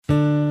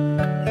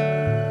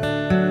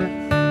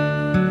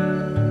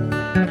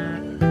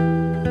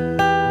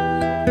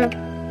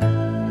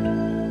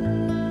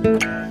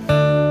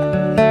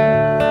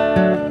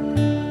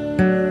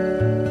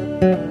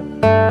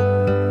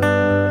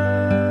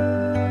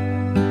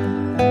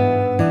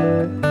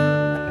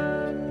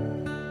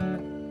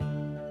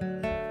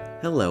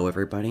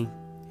everybody,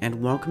 and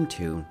welcome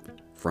to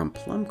From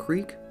Plum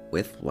Creek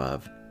with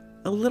Love,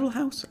 a Little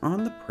House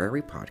on the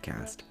Prairie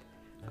podcast.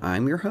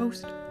 I'm your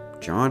host,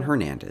 John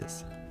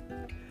Hernandez.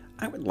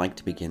 I would like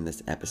to begin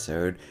this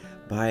episode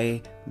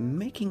by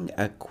making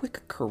a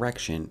quick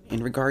correction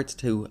in regards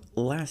to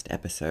last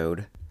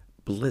episode,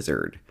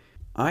 Blizzard.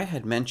 I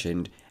had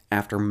mentioned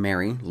after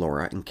Mary,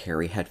 Laura, and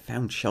Carrie had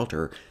found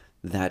shelter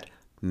that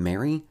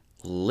Mary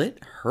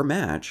lit her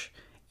match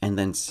and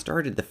then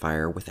started the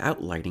fire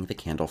without lighting the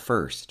candle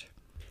first.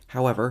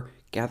 However,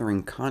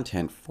 gathering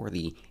content for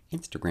the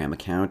Instagram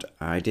account,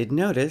 I did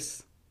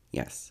notice,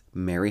 yes,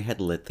 Mary had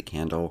lit the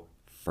candle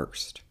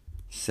first.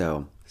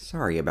 So,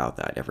 sorry about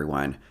that,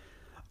 everyone.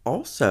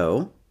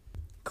 Also,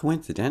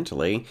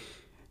 coincidentally,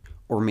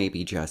 or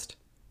maybe just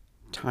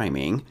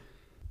timing,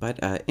 but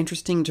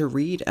interesting to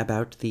read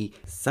about the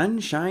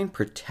Sunshine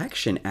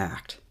Protection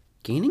Act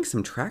gaining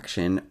some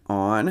traction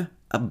on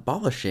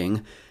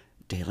abolishing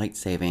daylight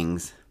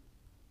savings.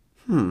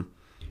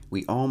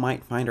 We all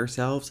might find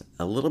ourselves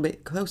a little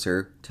bit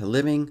closer to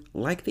living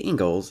like the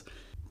Ingalls,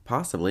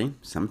 possibly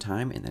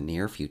sometime in the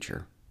near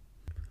future.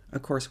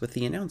 Of course, with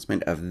the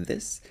announcement of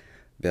this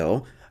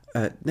bill,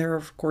 there are,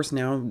 of course,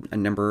 now a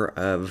number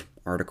of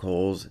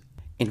articles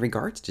in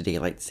regards to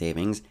daylight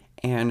savings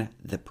and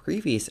the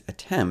previous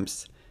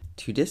attempts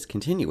to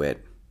discontinue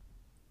it.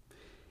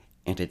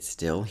 And it's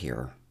still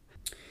here.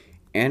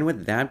 And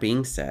with that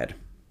being said,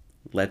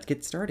 let's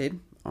get started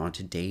on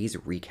today's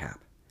recap.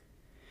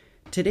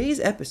 Today's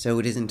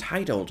episode is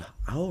entitled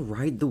I'll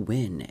Ride the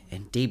Wind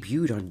and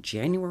debuted on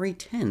January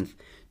 10th,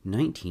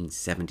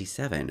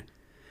 1977.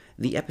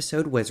 The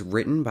episode was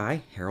written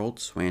by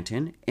Harold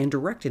Swanton and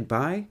directed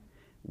by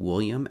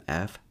William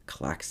F.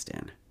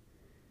 Claxton.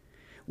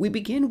 We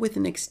begin with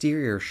an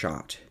exterior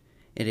shot.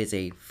 It is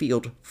a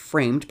field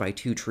framed by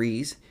two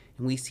trees,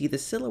 and we see the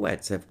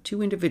silhouettes of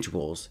two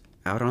individuals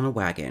out on a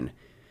wagon.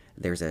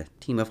 There's a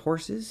team of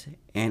horses,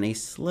 and a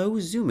slow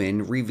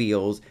zoom-in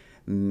reveals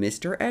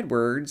Mr.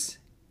 Edwards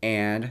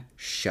and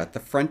shut the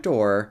front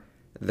door,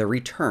 the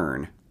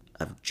return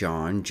of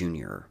John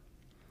Jr.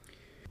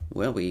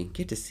 Well, we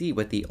get to see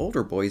what the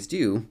older boys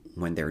do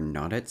when they're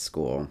not at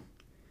school.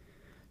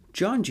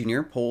 John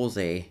Jr. pulls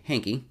a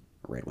hanky,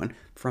 a red one,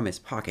 from his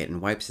pocket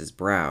and wipes his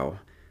brow.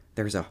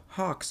 There's a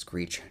hawk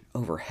screech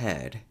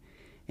overhead,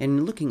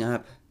 and looking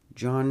up,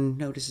 John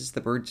notices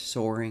the birds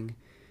soaring.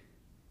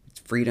 It's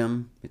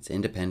freedom, it's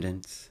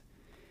independence,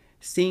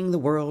 seeing the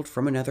world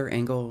from another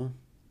angle.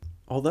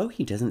 Although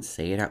he doesn't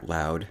say it out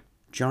loud,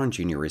 John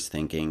Jr. is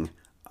thinking,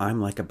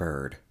 I'm like a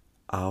bird,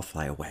 I'll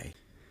fly away.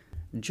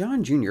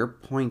 John Jr.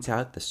 points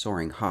out the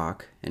soaring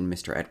hawk, and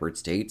Mr.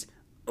 Edwards states,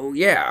 Oh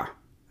yeah,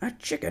 a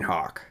chicken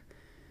hawk.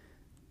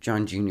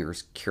 John Jr.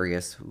 is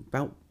curious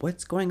about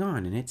what's going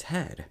on in its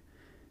head.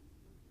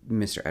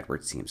 Mr.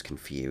 Edwards seems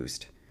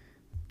confused.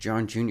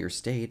 John Jr.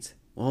 states,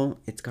 Well,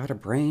 it's got a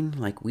brain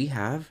like we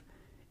have.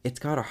 It's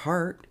got a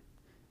heart.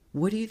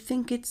 What do you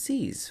think it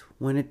sees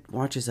when it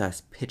watches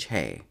us pitch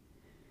hay?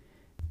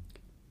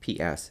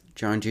 P.S.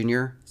 John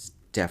Jr.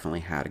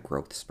 definitely had a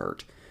growth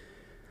spurt.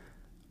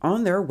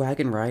 On their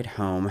wagon ride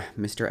home,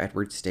 Mr.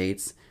 Edwards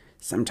states,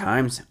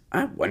 Sometimes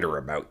I wonder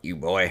about you,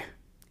 boy.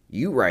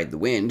 You ride the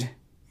wind,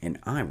 and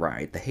I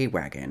ride the hay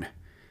wagon.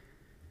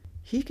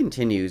 He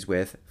continues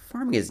with,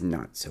 Farming is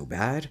not so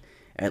bad.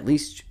 At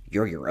least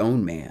you're your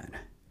own man.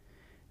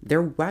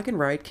 Their wagon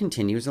ride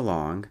continues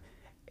along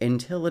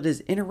until it is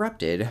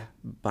interrupted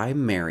by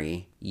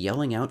Mary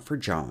yelling out for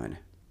John.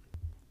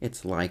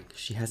 It's like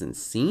she hasn't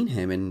seen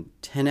him in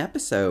 10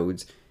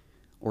 episodes,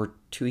 or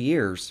 2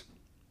 years.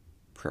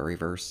 Prairie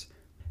verse.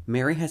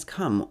 Mary has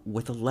come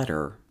with a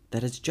letter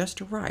that has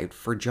just arrived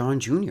for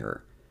John Jr.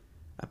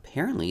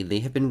 Apparently, they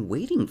have been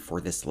waiting for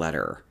this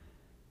letter.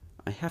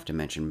 I have to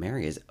mention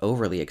Mary is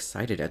overly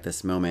excited at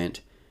this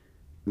moment.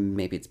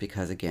 Maybe it's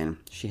because, again,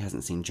 she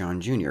hasn't seen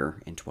John Jr.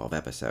 in 12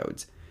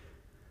 episodes.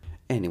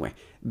 Anyway,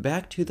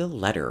 back to the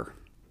letter.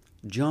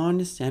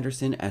 John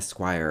Sanderson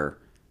Esquire.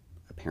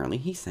 Apparently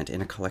he sent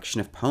in a collection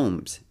of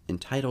poems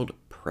entitled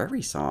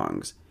Prairie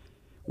Songs,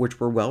 which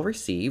were well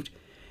received.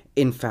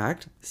 In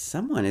fact,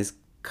 someone is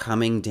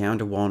coming down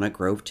to Walnut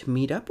Grove to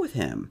meet up with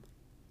him.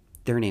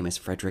 Their name is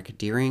Frederick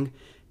Deering,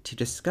 to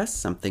discuss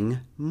something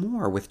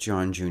more with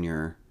John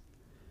Jr.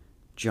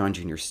 John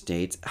Jr.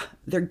 states,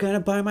 They're gonna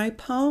buy my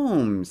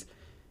poems.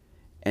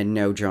 And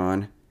no,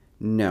 John,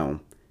 no,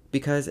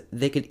 because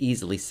they could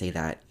easily say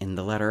that in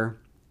the letter.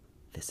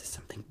 This is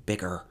something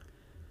bigger.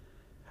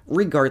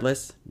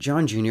 Regardless,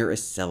 John Jr.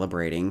 is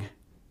celebrating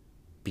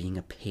being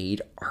a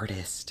paid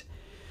artist.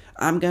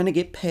 I'm gonna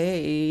get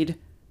paid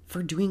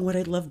for doing what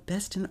I love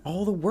best in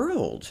all the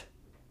world.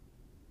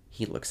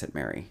 He looks at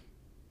Mary.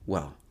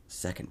 Well,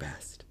 second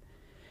best.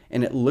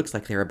 And it looks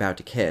like they're about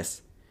to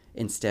kiss.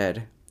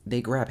 Instead,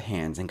 they grab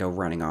hands and go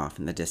running off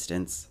in the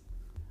distance.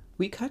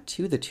 We cut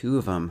to the two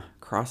of them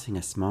crossing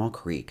a small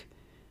creek.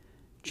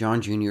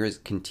 John Jr. is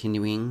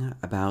continuing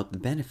about the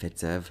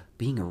benefits of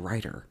being a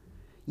writer.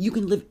 You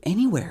can live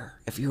anywhere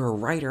if you're a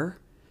writer.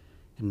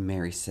 And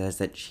Mary says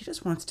that she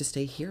just wants to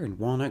stay here in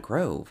Walnut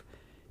Grove.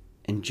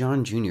 And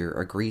John Jr.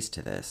 agrees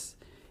to this.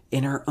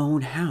 In our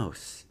own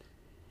house.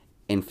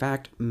 In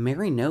fact,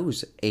 Mary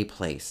knows a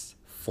place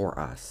for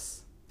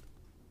us.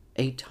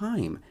 A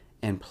time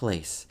and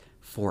place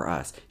for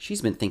us.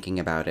 She's been thinking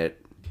about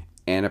it.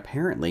 And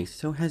apparently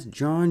so has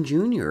John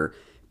Jr.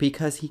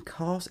 because he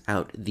calls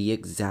out the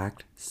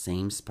exact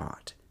same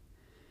spot.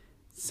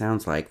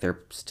 Sounds like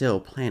they're still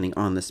planning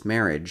on this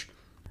marriage.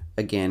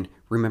 Again,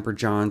 remember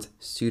John's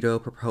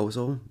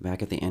pseudo-proposal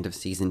back at the end of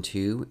season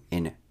 2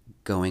 in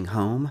Going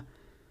Home?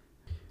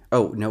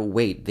 Oh, no,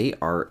 wait, they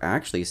are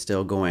actually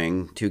still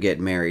going to get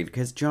married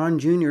because John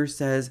Jr.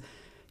 says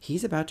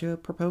he's about to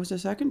propose a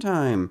second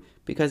time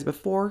because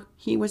before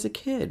he was a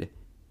kid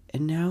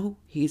and now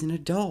he's an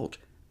adult,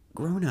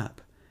 grown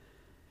up.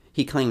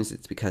 He claims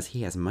it's because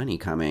he has money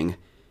coming.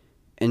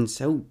 And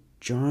so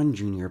John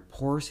Jr.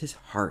 pours his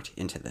heart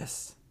into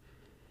this.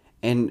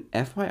 And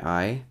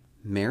FYI,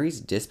 Mary's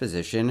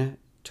disposition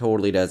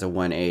totally does a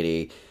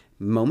 180.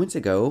 Moments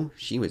ago,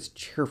 she was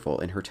cheerful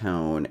in her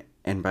tone,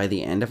 and by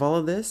the end of all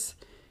of this,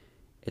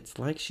 it's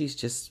like she's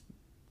just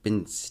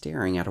been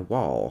staring at a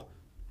wall.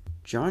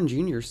 John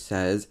Jr.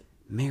 says,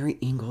 "Mary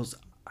Ingalls,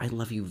 I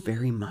love you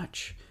very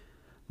much.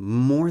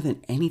 More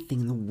than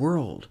anything in the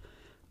world.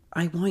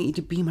 I want you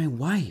to be my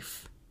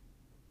wife."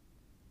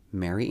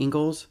 Mary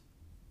Ingalls?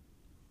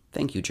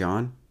 Thank you,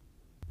 John.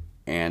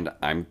 And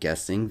I'm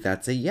guessing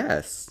that's a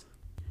yes.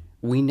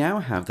 We now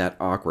have that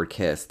awkward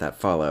kiss that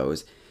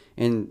follows,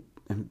 and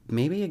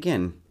maybe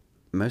again,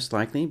 most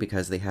likely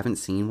because they haven't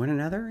seen one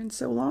another in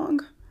so long.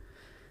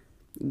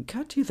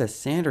 Cut to the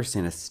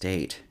Sanderson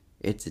estate.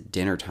 It's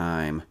dinner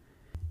time.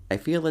 I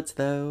feel as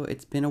though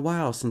it's been a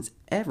while since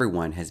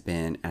everyone has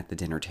been at the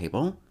dinner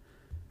table.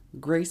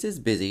 Grace is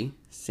busy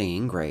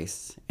saying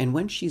grace, and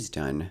when she's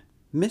done,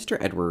 Mr.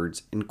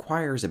 Edwards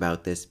inquires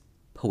about this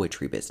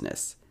poetry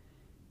business.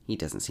 He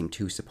doesn't seem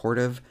too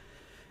supportive.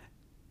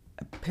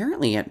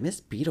 Apparently, at Miss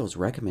Beadle's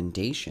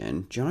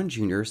recommendation, John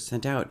Jr.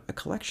 sent out a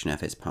collection of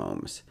his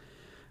poems.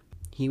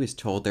 He was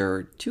told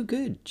they're too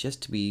good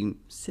just to be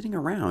sitting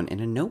around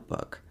in a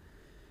notebook.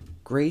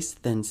 Grace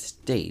then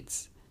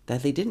states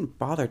that they didn't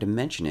bother to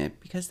mention it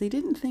because they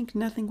didn't think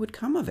nothing would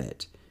come of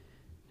it.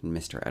 And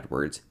Mr.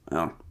 Edwards,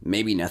 "Well,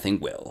 maybe nothing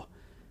will."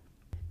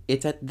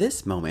 It's at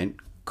this moment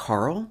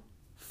Carl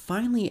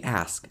finally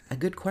asks a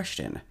good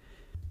question.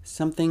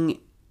 Something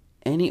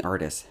any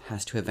artist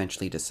has to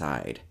eventually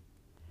decide.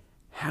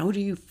 How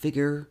do you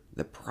figure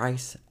the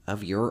price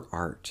of your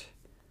art?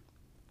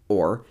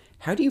 Or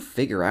how do you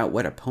figure out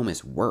what a poem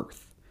is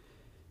worth?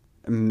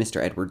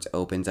 Mr. Edwards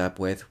opens up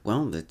with,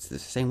 well, it's the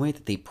same way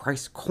that they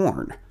price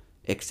corn,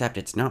 except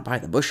it's not by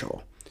the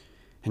bushel.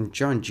 And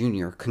John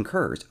Jr.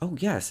 concurs. Oh,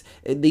 yes,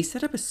 they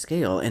set up a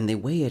scale and they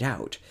weigh it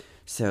out.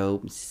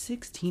 So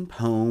 16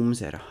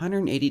 poems at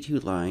 182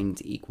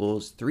 lines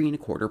equals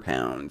 3¼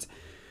 pounds.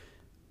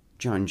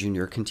 John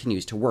Jr.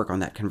 continues to work on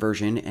that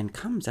conversion and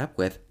comes up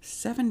with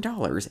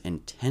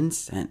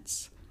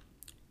 $7.10.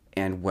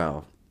 And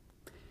well,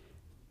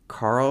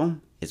 Carl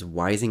is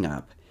wising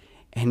up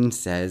and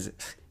says,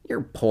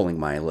 "You're pulling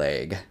my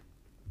leg."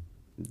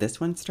 This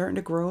one's starting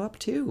to grow up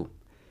too.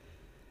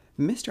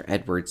 Mr.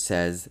 Edwards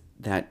says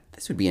that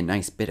this would be a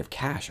nice bit of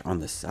cash on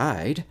the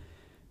side.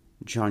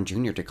 John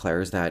Jr.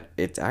 declares that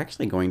it's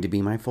actually going to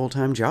be my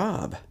full-time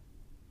job.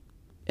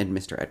 And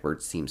Mr.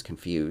 Edwards seems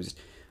confused.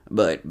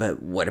 But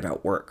what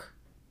about work?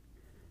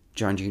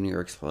 John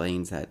Jr.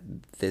 explains that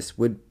this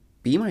would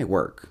be my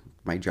work,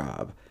 my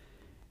job.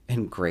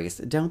 And Grace,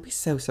 "Don't be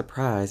so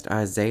surprised,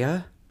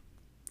 Isaiah."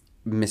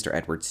 Mr.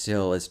 Edwards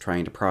still is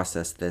trying to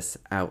process this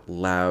out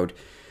loud.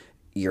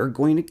 "You're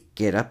going to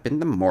get up in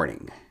the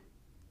morning,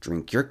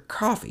 drink your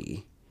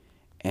coffee,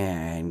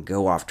 and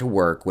go off to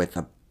work with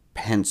a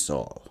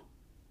pencil.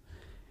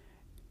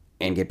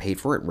 And get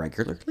paid for it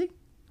regularly?"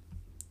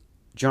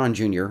 John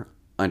Jr.,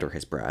 under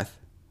his breath,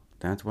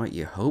 "That's what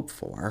you hope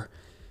for."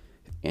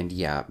 And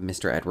yeah,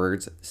 Mr.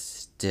 Edwards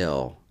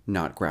still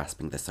not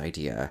grasping this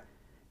idea.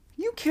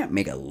 "You can't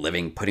make a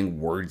living putting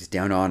words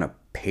down on a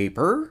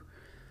paper."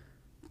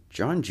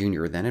 John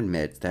Jr. then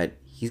admits that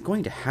he's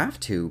going to have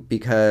to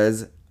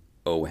because,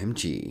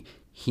 OMG,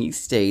 he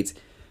states,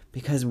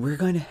 "because we're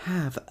going to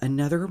have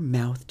another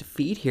mouth to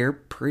feed here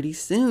pretty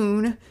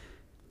soon."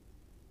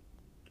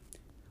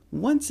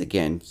 Once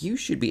again, you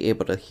should be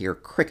able to hear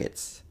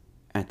crickets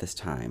at this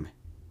time.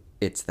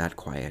 It's that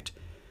quiet.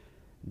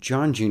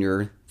 John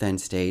Jr. then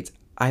states,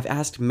 "I've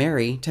asked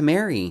Mary to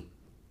marry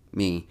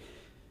me."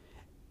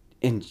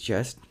 And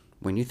just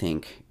when you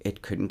think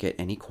it couldn't get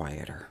any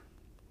quieter.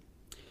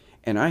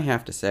 And I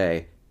have to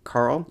say,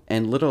 Carl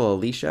and little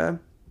Alicia,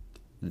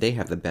 they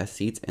have the best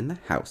seats in the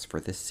house for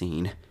this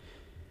scene.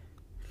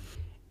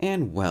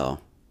 And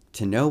well,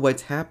 to know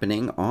what's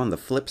happening on the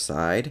flip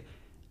side,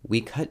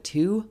 we cut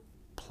to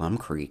Plum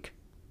Creek.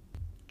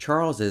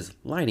 Charles is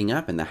lighting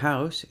up in the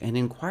house and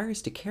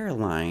inquires to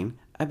Caroline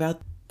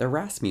about the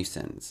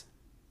Rasmussens.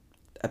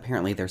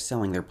 Apparently they're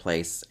selling their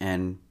place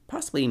and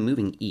possibly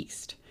moving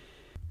east.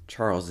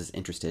 Charles is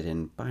interested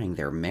in buying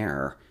their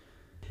mare.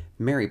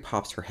 Mary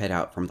pops her head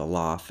out from the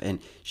loft and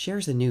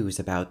shares the news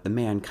about the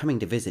man coming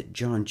to visit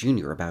John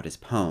Jr. about his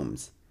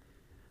poems.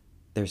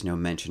 There's no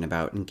mention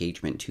about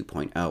Engagement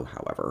 2.0,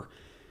 however.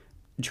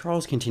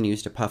 Charles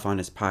continues to puff on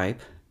his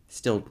pipe,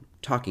 still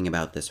talking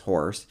about this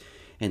horse,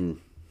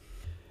 and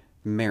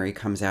Mary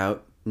comes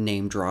out,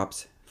 name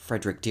drops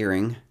Frederick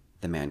Deering,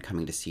 the man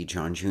coming to see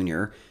John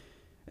Jr.,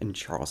 and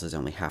Charles is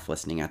only half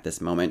listening at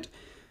this moment,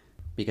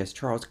 because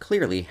Charles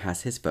clearly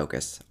has his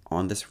focus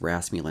on this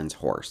Rasmulen's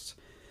horse.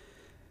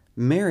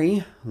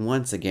 Mary,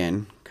 once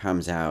again,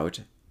 comes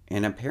out,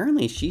 and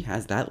apparently she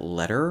has that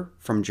letter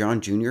from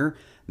John Jr.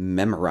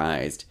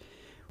 memorized,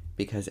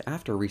 because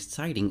after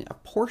reciting a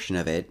portion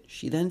of it,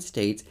 she then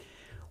states,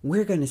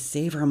 "We're going to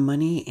save our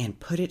money and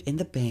put it in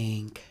the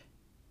bank."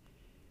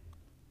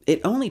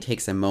 It only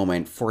takes a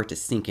moment for it to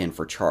sink in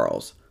for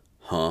Charles.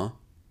 Huh?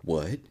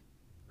 What?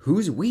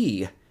 Who's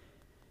we?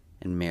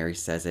 And Mary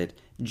says it,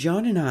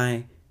 "John and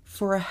I,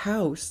 for a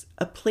house,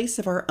 a place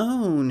of our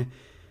own."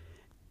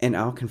 And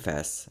I'll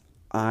confess,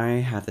 I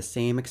have the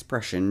same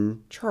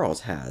expression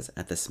Charles has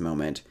at this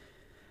moment.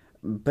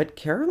 But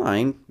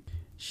Caroline,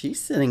 she's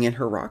sitting in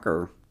her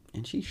rocker,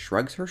 and she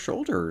shrugs her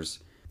shoulders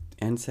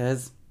and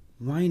says,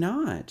 "Why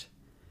not?"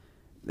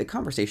 The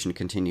conversation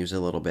continues a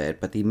little bit,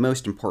 but the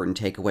most important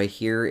takeaway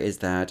here is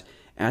that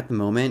at the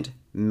moment,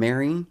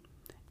 Mary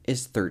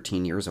is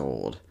 13 years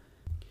old.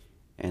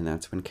 And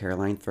that's when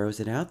Caroline throws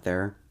it out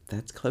there.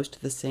 That's close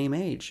to the same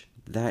age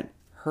that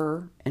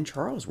her and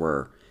Charles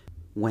were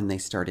when they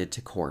started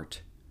to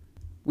court.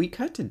 We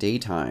cut to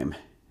daytime.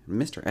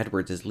 Mr.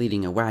 Edwards is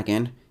leading a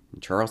wagon,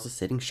 and Charles is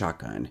sitting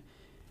shotgun.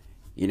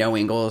 "You know,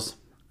 Ingalls,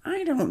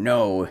 I don't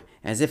know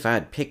as if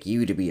I'd pick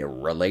you to be a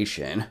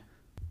relation."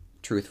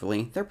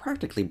 Truthfully, they're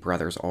practically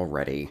brothers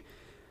already.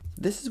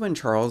 This is when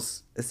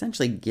Charles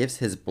essentially gives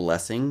his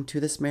blessing to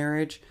this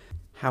marriage.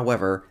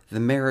 However, the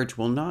marriage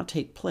will not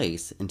take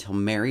place until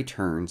Mary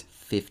turns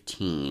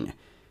 15,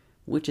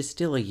 which is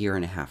still a year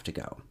and a half to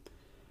go.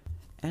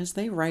 As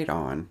they ride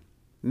on,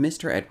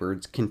 Mr.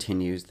 Edwards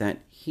continues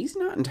that he's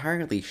not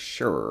entirely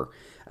sure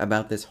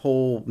about this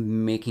whole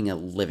making a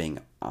living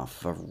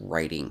off of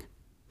writing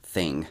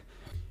thing.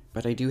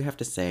 But I do have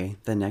to say,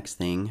 the next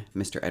thing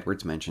Mr.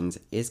 Edwards mentions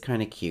is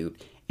kind of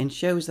cute and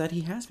shows that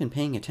he has been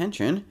paying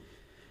attention.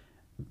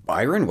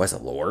 "Byron was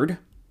a lord?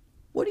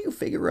 What do you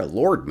figure a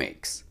lord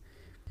makes?"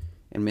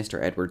 And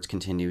Mr. Edwards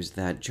continues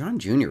that John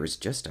Jr. is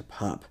just a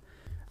pup,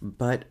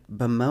 but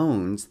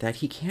bemoans that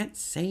he can't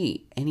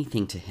say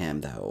anything to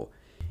him, though,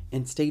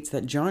 and states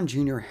that John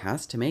Jr.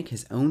 has to make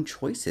his own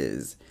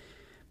choices,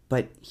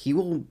 but he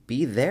will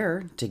be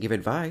there to give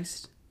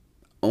advice,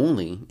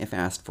 only if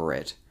asked for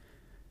it.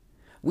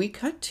 We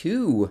cut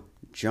to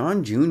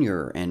John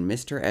Jr. and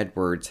Mr.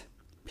 Edwards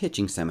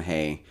pitching some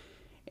hay,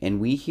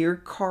 and we hear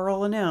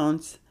Carl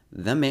announce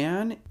the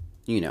man,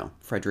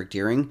 Frederick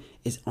Deering,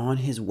 is on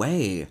his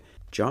way.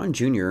 John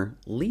Jr.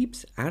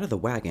 leaps out of the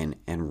wagon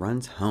and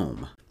runs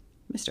home.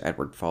 Mr.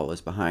 Edward follows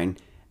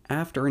behind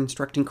after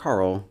instructing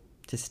Carl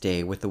to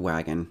stay with the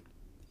wagon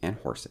and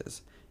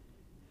horses.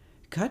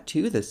 Cut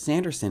to the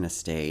Sanderson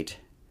estate.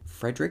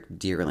 Frederick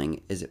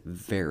Deering is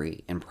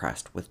very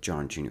impressed with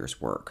John Jr.'s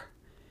work.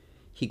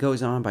 He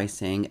goes on by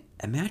saying,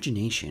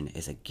 "Imagination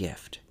is a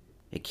gift.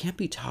 It can't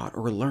be taught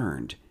or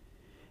learned.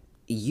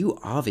 You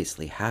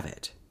obviously have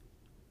it."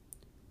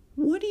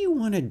 "What do you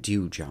want to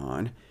do,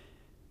 John?"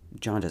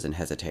 John doesn't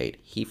hesitate.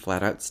 He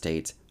flat out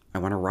states, "I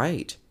want to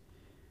write."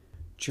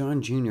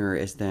 John Jr.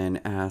 is then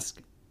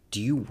asked,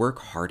 "Do you work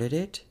hard at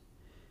it?"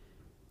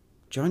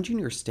 John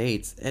Jr.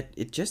 states that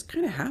it just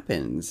kind of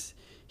happens.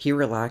 He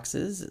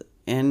relaxes,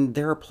 and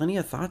there are plenty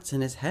of thoughts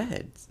in his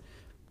head.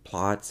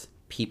 Plots,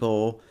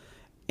 people,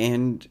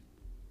 and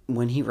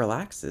when he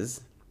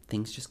relaxes,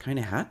 things just kind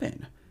of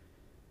happen.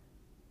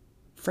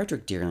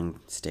 Frederick Deering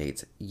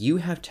states, "You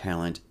have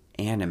talent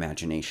and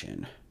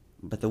imagination,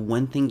 but the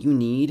one thing you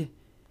need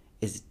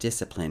is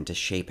discipline to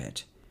shape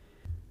it."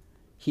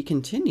 He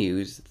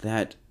continues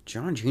that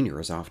John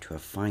Jr. is off to a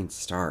fine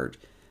start,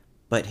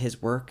 but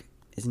his work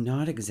is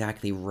not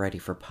exactly ready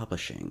for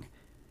publishing.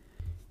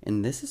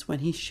 And this is when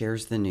he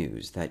shares the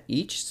news that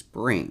each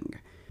spring,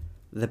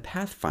 the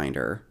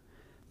Pathfinder,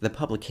 the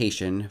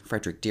publication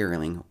Frederick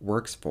Deering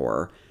works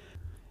for,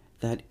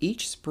 that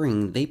each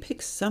spring they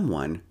pick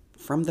someone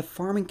from the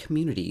farming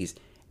communities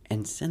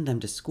and send them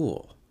to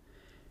school,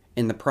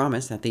 in the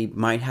promise that they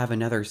might have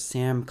another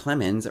Sam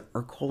Clemens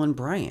or Colin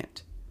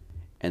Bryant.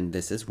 And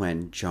this is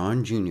when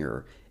John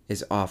Jr.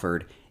 is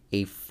offered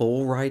a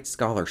full ride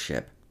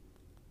scholarship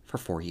for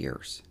 4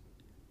 years.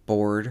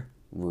 Board,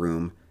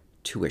 room,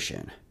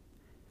 tuition.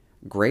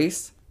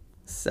 Grace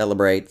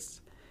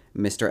celebrates.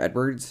 Mr.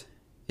 Edwards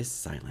is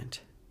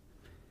silent.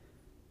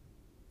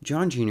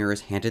 John Jr.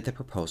 is handed the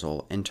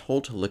proposal and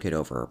told to look it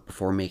over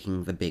before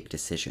making the big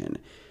decision.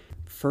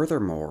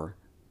 Furthermore,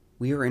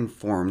 we are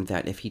informed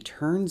that if he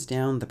turns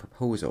down the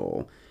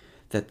proposal,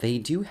 that they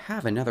do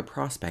have another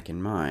prospect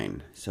in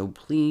mind. So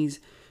please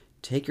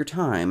take your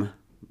time,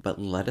 but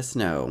let us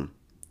know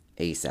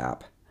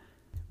ASAP.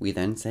 We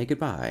then say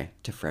goodbye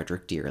to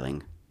Frederick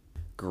Deering.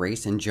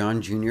 Grace and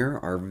John Jr.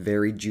 are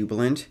very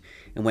jubilant,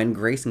 and when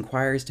Grace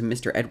inquires to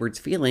Mr. Edwards'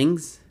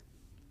 feelings,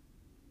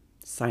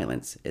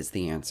 silence is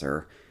the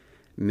answer.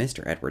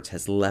 Mr. Edwards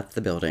has left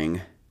the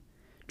building.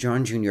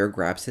 John Jr.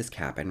 grabs his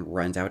cap and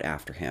runs out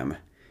after him.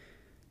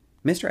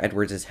 Mr.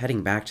 Edwards is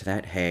heading back to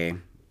that hay,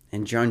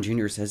 and John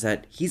Jr. says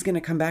that he's going to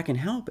come back and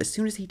help as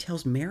soon as he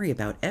tells Mary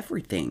about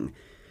everything.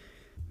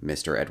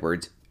 Mr.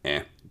 Edwards,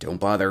 don't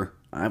bother.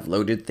 I've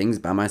loaded things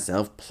by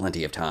myself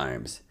plenty of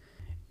times.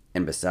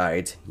 And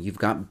besides, you've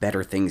got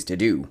better things to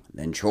do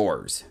than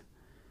chores.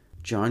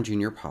 John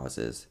Jr.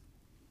 pauses.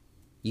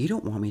 You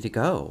don't want me to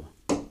go.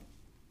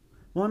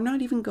 Well, I'm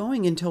not even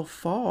going until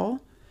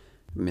fall.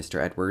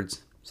 Mr.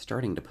 Edwards,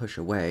 starting to push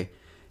away.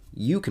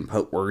 You can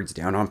put words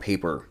down on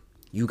paper.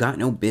 You got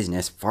no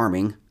business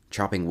farming,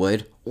 chopping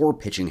wood, or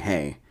pitching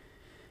hay.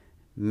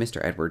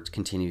 Mr. Edwards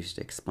continues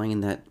to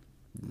explain that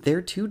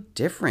they're too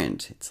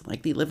different. It's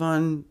like they live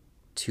on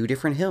two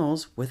different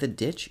hills with a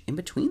ditch in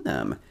between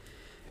them.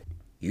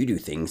 You do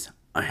things,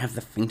 I have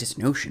the faintest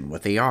notion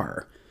what they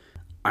are.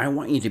 I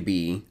want you to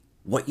be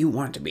what you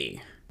want to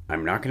be.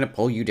 I'm not going to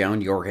pull you down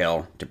your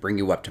hill to bring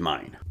you up to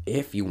mine.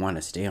 If you want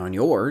to stay on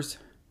yours.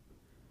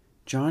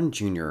 John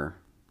Jr.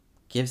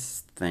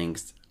 gives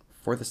thanks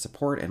for the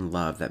support and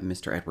love that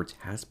Mr. Edwards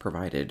has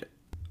provided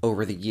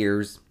over the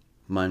years,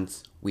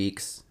 months,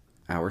 weeks,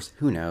 hours,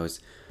 who knows.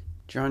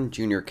 John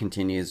Jr.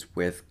 continues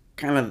with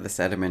kind of the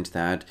sentiment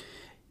that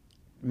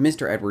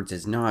Mr. Edwards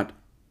is not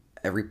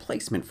a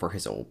replacement for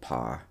his old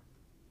pa.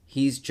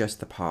 He's just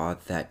the pa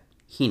that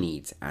he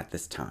needs at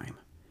this time.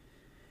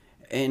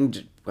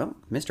 And, well,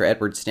 Mr.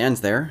 Edwards stands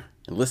there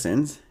and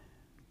listens,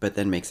 but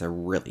then makes a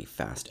really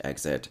fast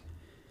exit.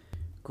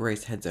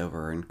 Grace heads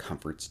over and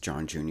comforts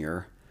John Jr.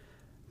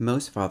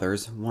 Most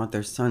fathers want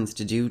their sons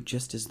to do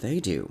just as they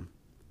do,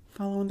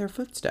 follow in their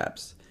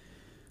footsteps.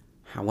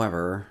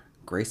 However,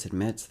 Grace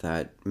admits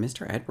that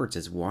Mr. Edwards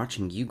is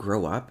watching you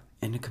grow up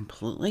in a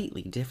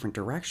completely different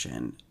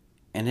direction,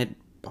 and it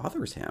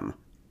bothers him.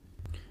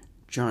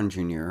 John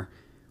Jr.,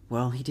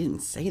 well, he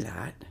didn't say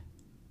that.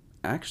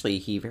 Actually,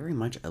 he very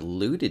much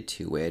alluded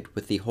to it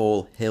with the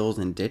whole hills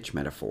and ditch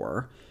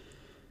metaphor.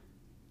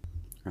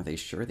 Are they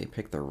sure they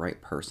picked the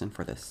right person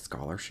for this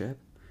scholarship?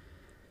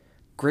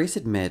 Grace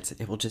admits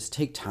it will just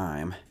take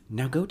time.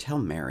 Now go tell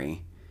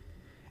Mary.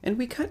 And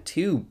we cut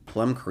to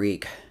Plum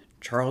Creek.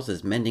 Charles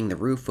is mending the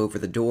roof over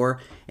the door,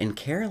 and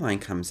Caroline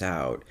comes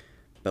out.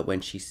 But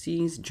when she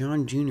sees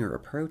John Jr.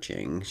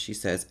 approaching, she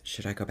says,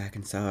 "Should I go back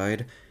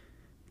inside?"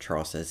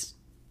 Charles says,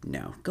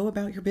 "No, go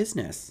about your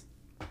business."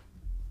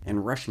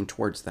 And rushing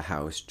towards the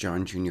house,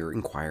 John Jr.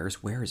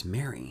 inquires, "Where is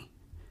Mary?"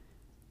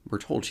 We're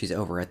told she's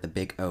over at the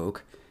Big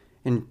Oak,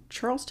 and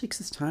Charles takes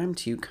his time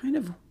to kind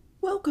of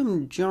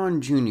welcome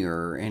John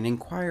Jr. and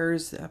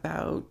inquires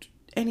about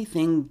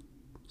anything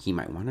he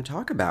might want to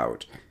talk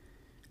about.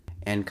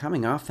 And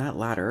coming off that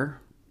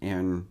ladder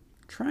and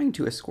trying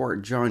to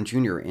escort John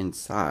Jr.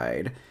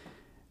 inside,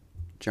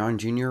 John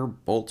Jr.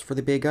 bolts for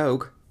the Big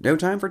Oak. No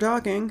time for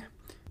talking.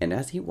 And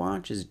as he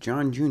watches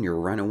John Jr.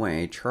 run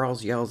away,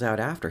 Charles yells out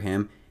after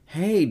him,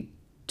 "Hey,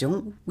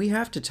 don't we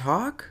have to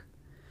talk?"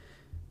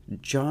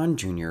 John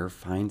Jr.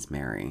 finds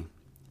Mary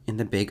in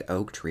the big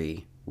oak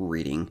tree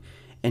reading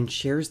and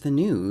shares the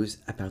news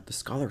about the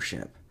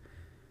scholarship.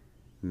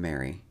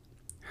 Mary,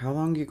 how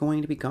long are you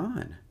going to be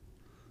gone?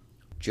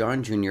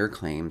 John Jr.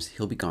 claims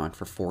he'll be gone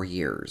for 4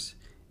 years,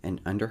 and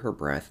under her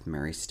breath,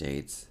 Mary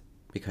states,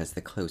 because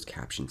the closed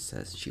caption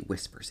says she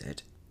whispers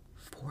it,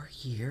 4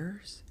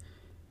 years?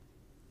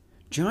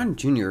 John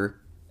Jr.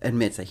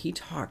 admits that he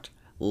talked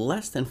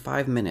less than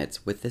 5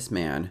 minutes with this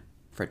man,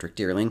 Frederick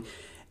Dearling,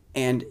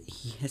 and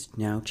he has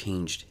now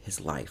changed his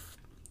life.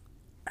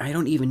 I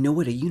don't even know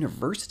what a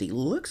university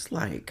looks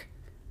like.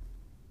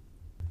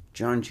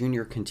 John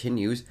Jr.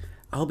 continues,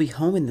 I'll be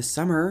home in the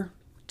summer,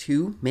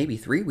 2, maybe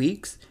 3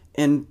 weeks,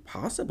 and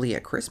possibly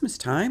at Christmas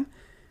time.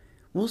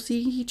 We'll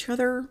see each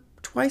other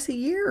twice a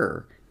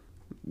year,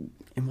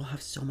 and we'll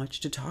have so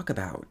much to talk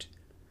about.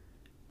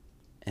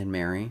 And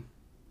Mary,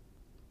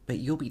 but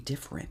you'll be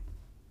different.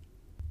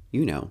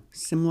 You know,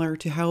 similar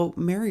to how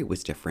Mary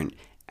was different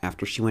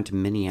after she went to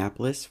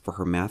Minneapolis for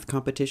her math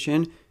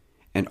competition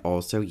and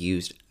also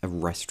used a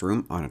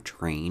restroom on a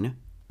train.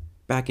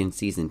 Back in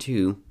season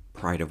 2,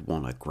 Pride of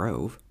Walnut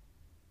Grove.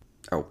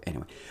 Oh,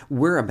 anyway,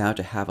 we're about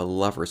to have a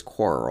lover's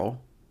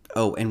quarrel.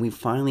 Oh, and we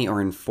finally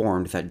are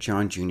informed that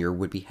John Jr.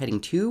 would be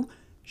heading to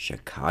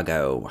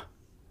Chicago.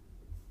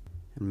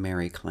 And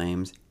Mary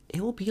claims,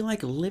 it will be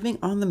like living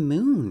on the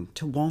moon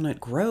to Walnut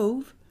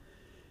Grove.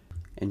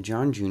 And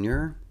John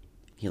Jr.,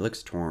 he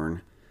looks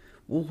torn.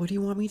 Well, what do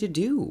you want me to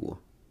do?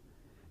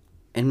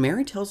 And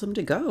Mary tells him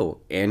to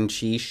go, and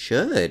she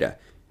should.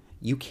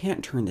 You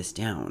can't turn this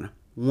down.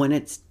 When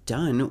it's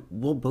done,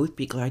 we'll both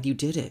be glad you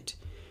did it.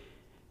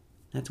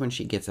 That's when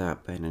she gets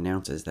up and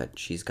announces that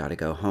she's got to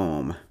go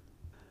home.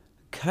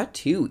 Cut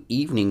to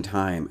evening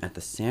time at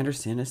the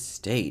Sanderson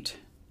estate.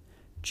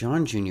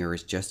 John Jr.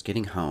 is just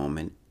getting home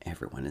and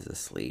everyone is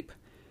asleep.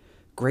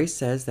 Grace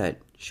says that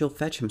she'll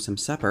fetch him some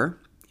supper,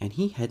 and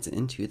he heads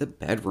into the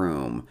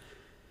bedroom.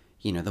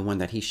 The one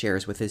that he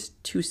shares with his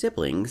two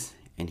siblings,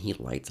 and he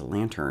lights a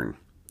lantern.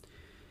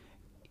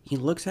 He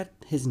looks at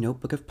his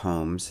notebook of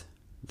poems,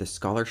 the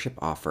scholarship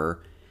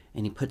offer,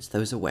 and he puts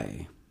those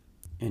away.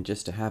 And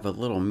just to have a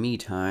little me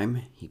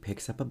time, he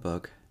picks up a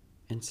book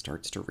and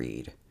starts to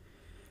read.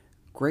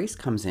 Grace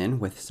comes in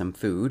with some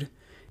food,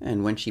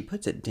 and when she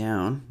puts it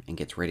down and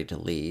gets ready to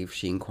leave,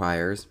 she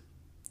inquires,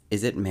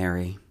 "Is it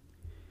Mary?"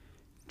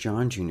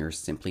 John Jr.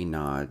 simply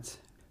nods.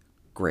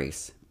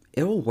 "Grace,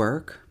 it'll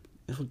work.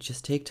 It'll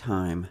just take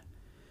time."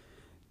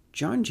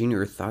 John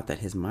Jr. thought that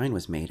his mind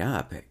was made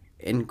up,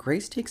 and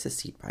Grace takes a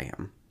seat by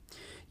him.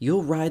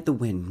 "You'll ride the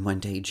wind one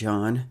day,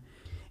 John.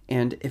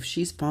 And if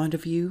she's fond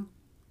of you,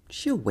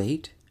 she'll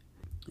wait."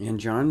 And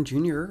John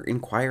Jr.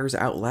 inquires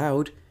out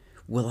loud,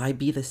 "Will I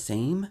be the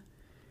same?"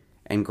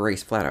 And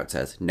Grace flat out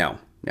says, No,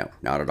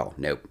 not at all.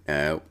 Nope,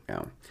 no.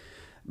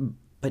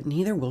 "But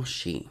neither will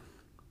she.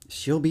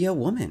 She'll be a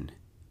woman.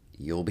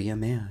 You'll be a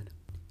man.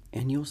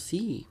 And you'll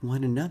see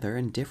one another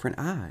in different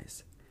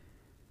eyes."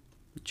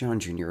 John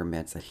Jr.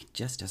 admits that he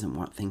just doesn't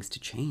want things to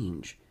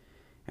change.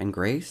 And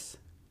Grace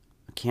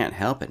can't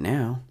help it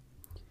now.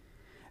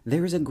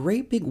 "There is a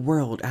great big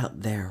world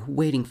out there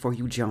waiting for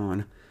you,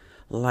 John.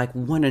 Like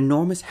one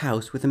enormous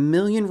house with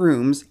 1,000,000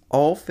 rooms,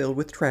 all filled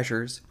with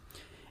treasures.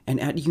 And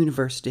at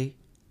university,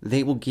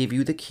 they will give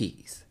you the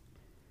keys."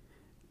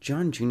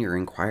 John Jr.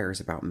 inquires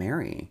about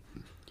Mary.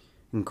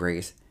 And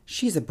Grace,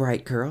 "She's a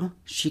bright girl.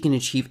 She can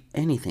achieve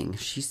anything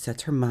she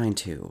sets her mind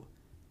to."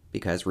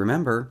 Because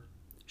remember,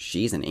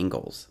 she's an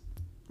Ingalls.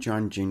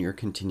 John Jr.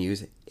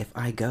 continues, "If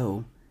I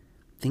go,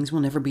 things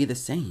will never be the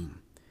same."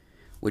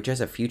 Which, as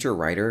a future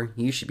writer,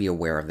 you should be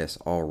aware of this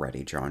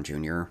already, John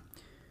Jr.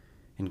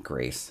 And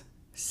Grace,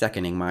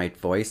 seconding my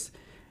voice,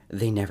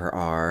 "They never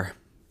are.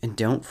 And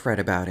don't fret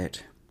about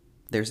it."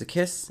 There's a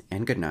kiss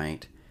and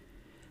goodnight.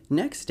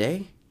 Next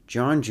day,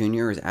 John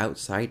Jr. is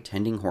outside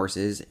tending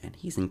horses, and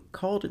he's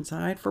called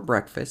inside for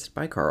breakfast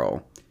by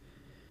Carl.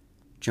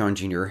 John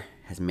Jr.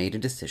 has made a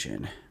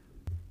decision.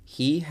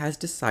 He has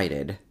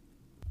decided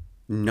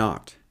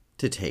not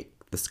to take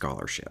the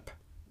scholarship.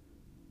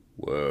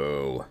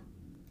 Whoa.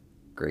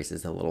 Grace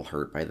is a little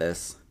hurt by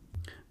this.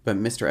 But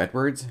Mr.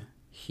 Edwards,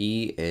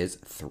 he is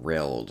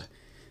thrilled.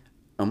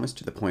 Almost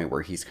to the point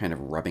where he's kind of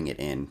rubbing it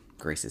in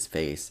Grace's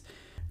face.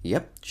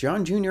 Yep,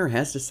 John Jr.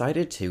 has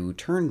decided to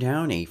turn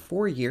down a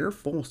 4-year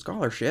full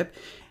scholarship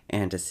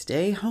and to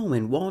stay home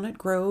in Walnut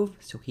Grove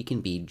so he can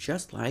be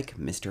just like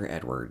Mr.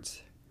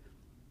 Edwards.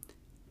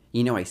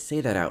 I say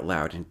that out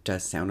loud and it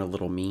does sound a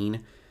little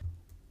mean,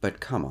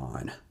 but come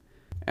on.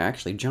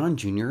 Actually, John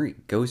Jr.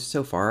 goes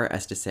so far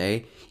as to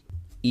say,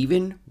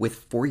 even with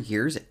 4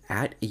 years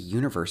at a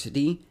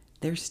university,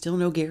 there's still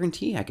no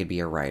guarantee I could be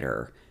a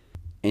writer.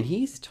 And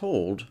he's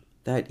told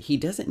that he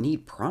doesn't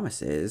need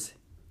promises.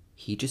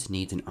 He just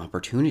needs an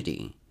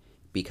opportunity,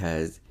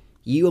 because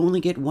you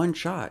only get one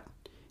shot.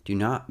 Do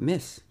not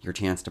miss your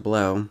chance to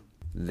blow.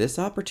 This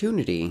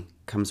opportunity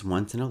comes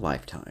once in a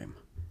lifetime.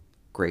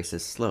 Grace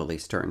is slowly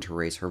starting to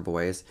raise her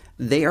voice.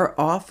 "They are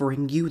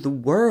offering you the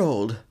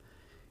world."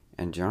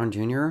 And John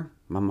Jr.,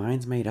 my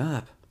mind's made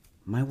up.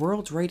 My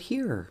world's right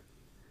here.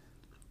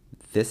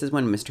 This is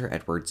when Mr.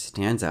 Edwards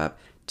stands up,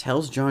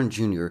 tells John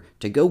Jr.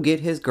 to go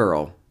get his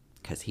girl,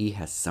 because he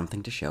has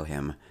something to show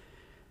him.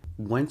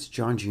 Once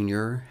John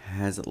Jr.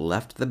 has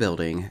left the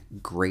building,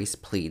 Grace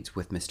pleads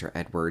with Mr.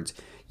 Edwards,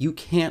 "You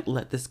can't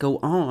let this go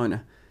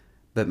on."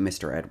 But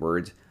Mr.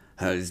 Edwards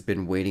has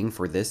been waiting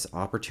for this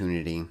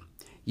opportunity.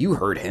 You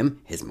heard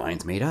him. His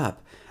mind's made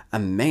up. A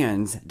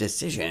man's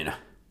decision.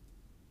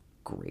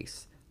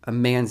 Grace, a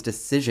man's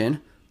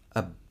decision?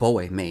 A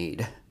boy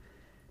made.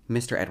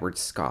 Mr.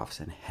 Edwards scoffs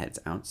and heads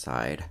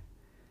outside.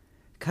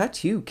 Cut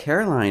to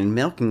Caroline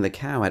milking the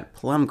cow at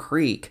Plum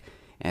Creek.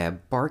 A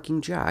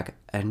barking Jack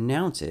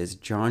announces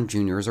John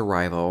Jr.'s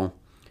arrival.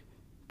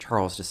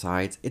 Charles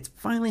decides it's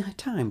finally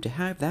time to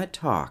have that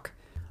talk.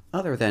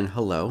 Other than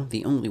hello,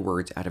 the only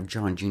words out of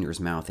John Jr.'s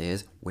mouth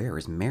is, "Where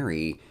is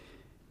Mary?"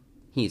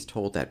 He's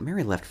told that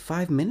Mary left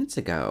 5 minutes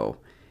ago.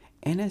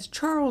 And as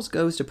Charles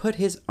goes to put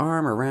his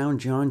arm around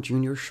John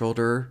Jr.'s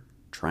shoulder,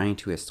 trying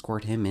to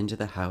escort him into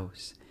the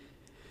house,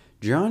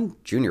 John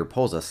Jr.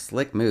 pulls a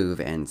slick move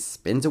and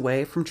spins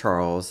away from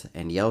Charles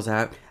and yells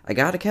out, "I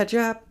gotta catch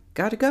up,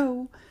 gotta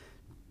go."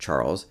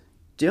 Charles,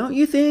 "Don't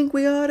you think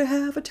we ought to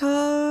have a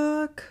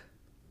talk?"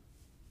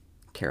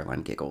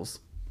 Caroline giggles.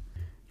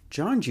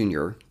 John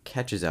Jr.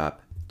 catches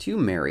up to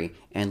Mary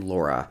and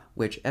Laura,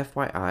 which,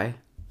 FYI,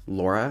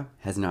 Laura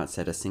has not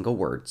said a single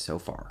word so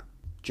far.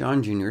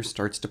 John Jr.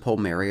 starts to pull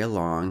Mary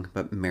along,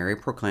 but Mary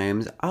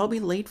proclaims, "I'll be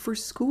late for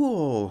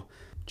school."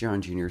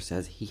 John Jr.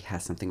 says he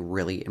has something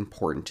really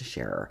important to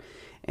share.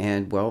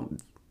 And, well,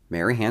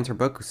 Mary hands her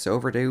books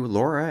over to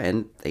Laura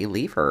and they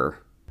leave her.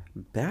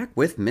 Back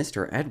with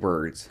Mr.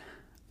 Edwards.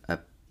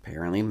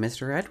 Apparently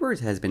Mr.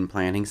 Edwards has been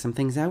planning some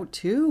things out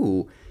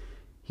too.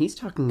 He's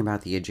talking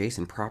about the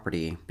adjacent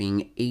property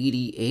being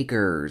 80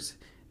 acres.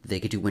 They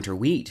could do winter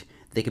wheat.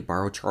 They could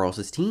borrow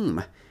Charles's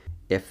team.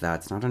 If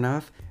that's not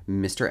enough,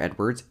 Mr.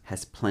 Edwards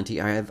has plenty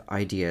of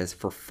ideas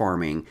for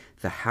farming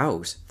the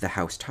house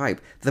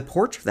type, the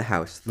porch of the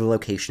house, the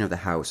location of the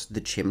house, the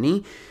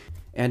chimney.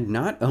 And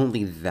not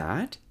only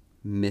that,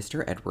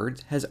 Mr.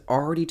 Edwards has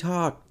already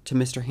talked to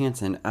Mr.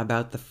 Hanson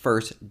about the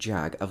first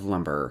jag of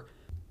lumber.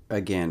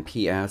 Again,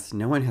 P.S.,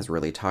 no one has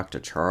really talked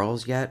to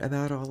Charles yet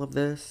about all of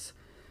this.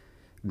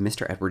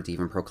 Mr. Edwards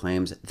even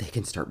proclaims they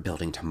can start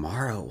building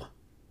tomorrow.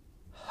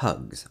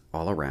 Hugs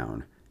all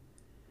around.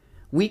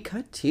 We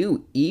cut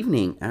to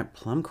evening at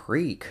Plum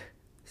Creek.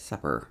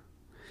 Supper.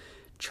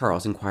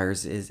 Charles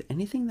inquires, is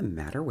anything the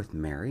matter with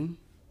Mary?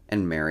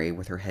 And Mary,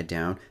 with her head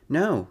down,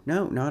 no,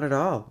 not at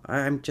all.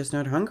 I'm just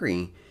not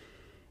hungry.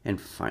 And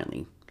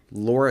finally,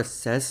 Laura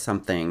says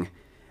something,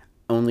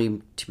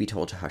 only to be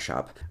told to hush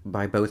up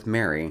by both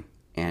Mary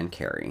and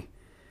Carrie.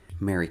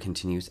 Mary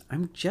continues,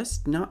 I'm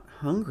just not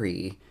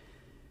hungry.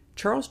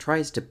 Charles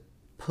tries to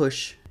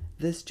push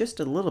this just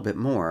a little bit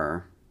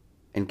more,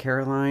 and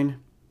Caroline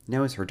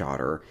knows her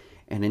daughter,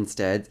 and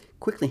instead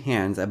quickly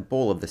hands a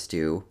bowl of the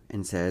stew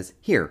and says,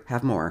 here,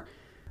 have more.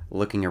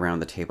 Looking around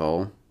the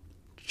table,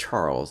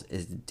 Charles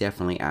is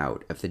definitely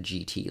out of the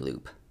GT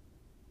loop.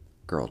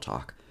 Girl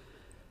talk.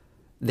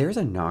 There's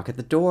a knock at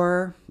the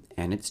door,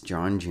 and it's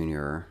John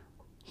Jr.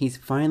 He's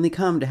finally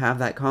come to have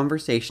that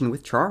conversation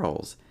with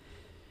Charles.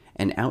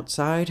 And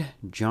outside,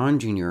 John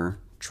Jr.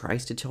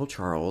 tries to tell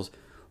Charles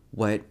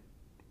what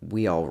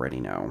we already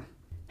know.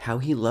 How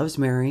he loves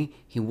Mary,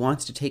 he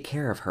wants to take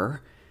care of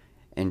her.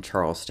 And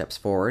Charles steps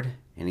forward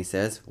and he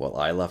says, well,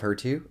 I love her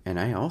too, and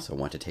I also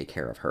want to take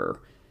care of her.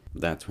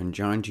 That's when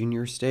John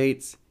Jr.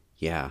 states,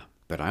 yeah,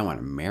 but I want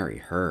to marry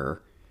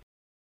her.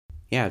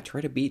 Yeah, try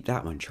to beat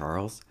that one,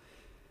 Charles.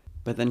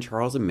 But then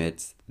Charles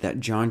admits that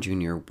John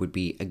Jr. would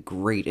be a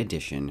great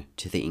addition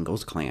to the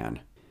Ingalls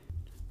clan.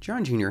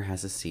 John Jr.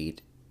 has a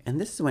seat,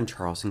 and this is when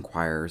Charles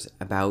inquires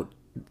about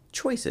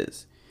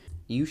choices.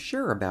 You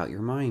sure about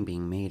your mind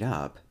being made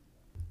up?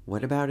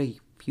 What about a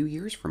few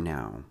years from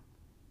now?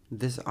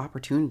 This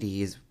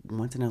opportunity is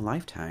once in a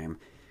lifetime.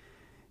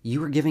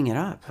 You are giving it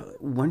up.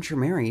 Once you're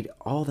married,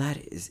 all that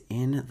is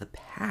in the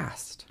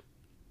past.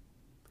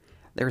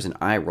 There's an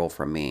eye roll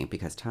from me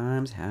because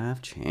times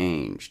have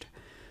changed.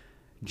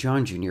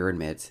 John Jr.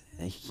 admits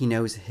he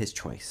knows his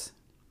choice.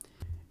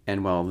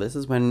 And well, this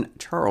is when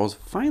Charles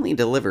finally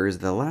delivers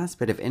the last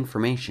bit of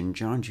information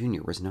John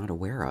Jr. was not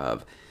aware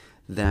of,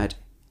 that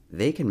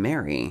they can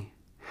marry.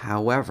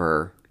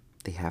 However,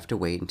 they have to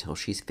wait until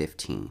she's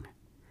 15.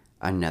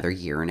 Another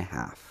year and a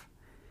half.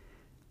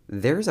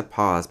 There's a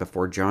pause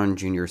before John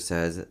Jr.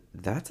 says,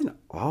 that's an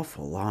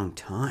awful long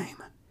time.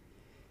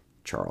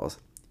 Charles,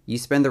 you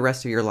spend the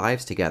rest of your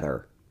lives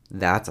together.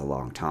 That's a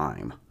long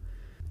time.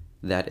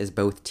 That is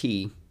both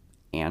tea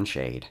and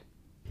shade.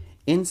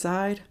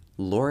 Inside,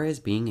 Laura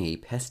is being a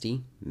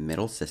pesty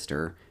middle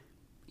sister.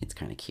 It's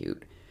kind of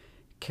cute.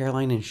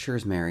 Caroline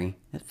assures Mary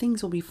that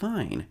things will be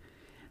fine.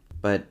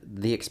 But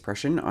the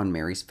expression on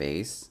Mary's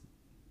face,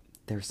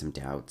 there's some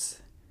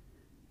doubts.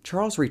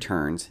 Charles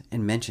returns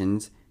and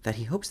mentions that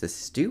he hopes the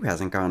stew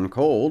hasn't gone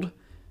cold.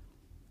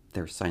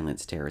 There's silent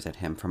stares at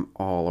him from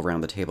all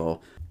around the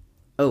table.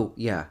 Oh,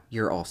 yeah,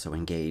 you're also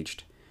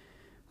engaged.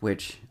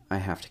 Which, I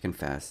have to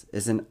confess,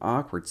 is an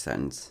awkward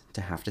sentence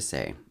to have to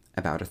say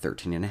about a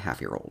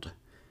 13-and-a-half-year-old.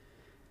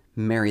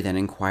 Mary then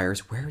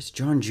inquires, where's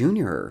John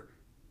Jr.?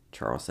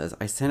 Charles says,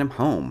 I sent him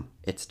home.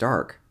 It's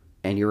dark,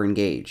 and you're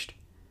engaged.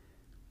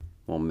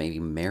 Well, maybe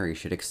Mary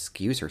should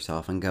excuse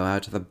herself and go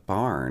out to the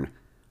barn,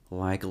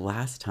 like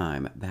last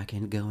time back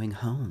in Going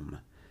Home.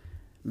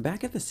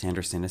 Back at the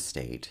Sanderson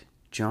estate,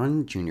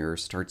 John Jr.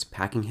 starts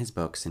packing his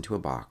books into a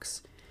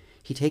box.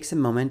 He takes a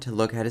moment to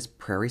look at his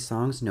Prairie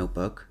Songs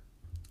notebook,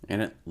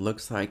 and it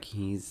looks like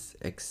he's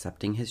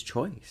accepting his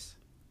choice.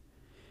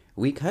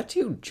 We cut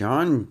to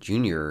John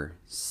Jr.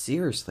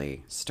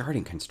 seriously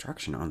starting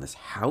construction on this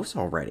house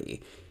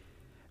already.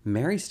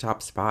 Mary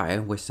stops by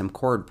with some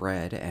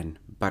cornbread and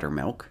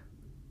buttermilk.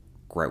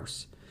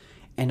 Gross.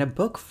 And a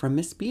book from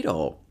Miss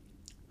Beadle.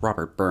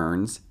 Robert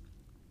Burns.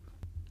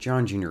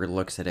 John Jr.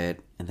 looks at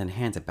it and then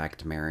hands it back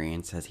to Mary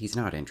and says he's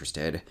not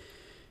interested.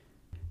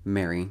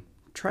 Mary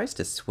tries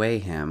to sway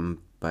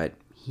him, but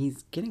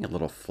he's getting a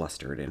little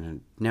flustered and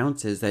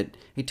announces that,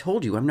 I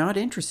told you I'm not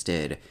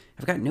interested.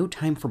 I've got no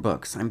time for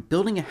books. I'm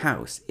building a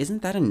house.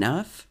 Isn't that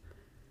enough?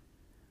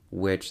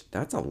 Which,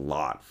 that's a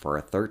lot for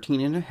a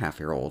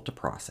 13-and-a-half-year-old to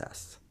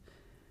process.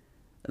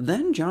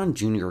 Then John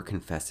Jr.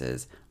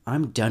 confesses,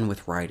 I'm done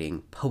with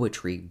writing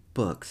poetry,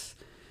 books.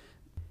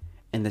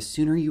 And the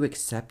sooner you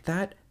accept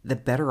that, the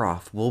better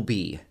off we'll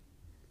be.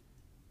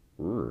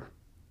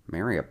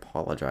 Mary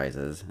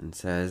apologizes and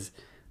says,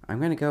 I'm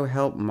going to go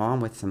help Mom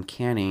with some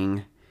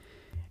canning.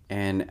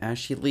 And as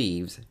she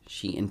leaves,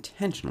 she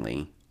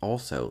intentionally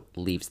also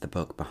leaves the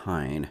book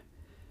behind.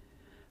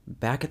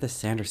 Back at the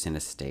Sanderson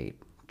estate,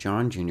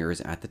 John Jr.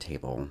 is at the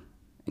table,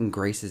 and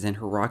Grace is in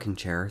her rocking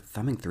chair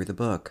thumbing through the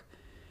book.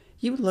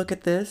 You look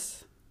at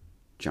this?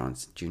 John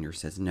Jr.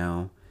 says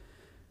no.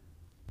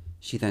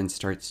 She then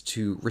starts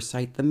to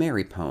recite the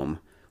Mary poem,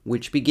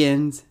 which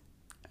begins,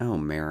 Oh,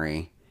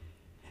 Mary.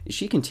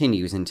 She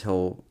continues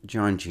until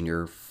John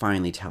Jr.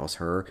 finally tells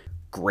her,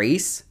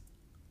 "Grace,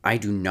 I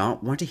do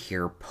not want to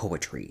hear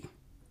poetry."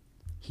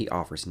 He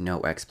offers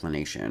no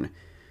explanation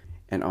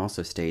and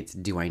also states,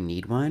 "Do I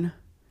need one?"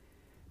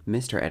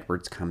 Mr.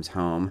 Edwards comes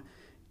home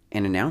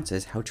and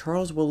announces how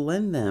Charles will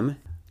lend them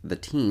the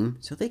team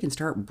so they can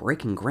start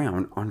breaking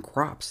ground on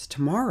crops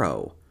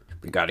tomorrow.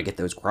 We gotta get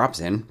those crops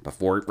in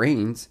before it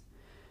rains.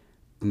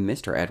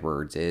 Mr.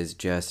 Edwards is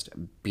just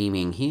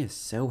beaming. He is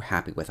so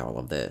happy with all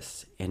of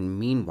this. And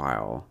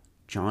meanwhile,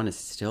 John is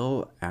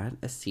still at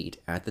a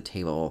seat at the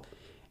table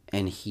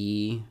and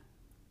he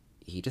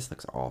just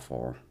looks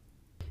awful.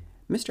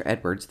 Mr.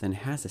 Edwards then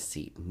has a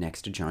seat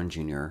next to John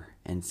Jr.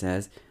 and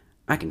says,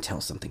 "I can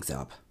tell something's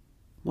up.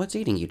 What's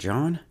eating you,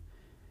 John?"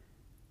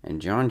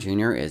 And John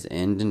Jr. is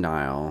in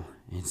denial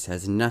and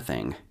says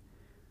nothing.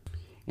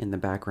 In the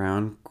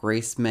background,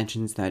 Grace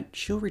mentions that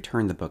she'll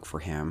return the book for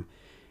him,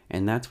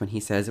 and that's when he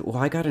says, "Well,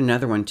 I got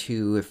another one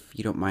too, if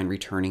you don't mind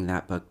returning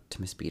that book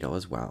to Miss Beadle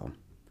as well."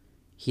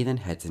 He then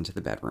heads into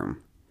the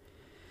bedroom.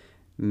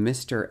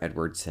 Mr.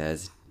 Edwards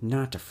says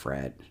not to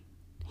fret.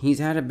 He's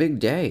had a big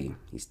day.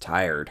 He's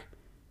tired.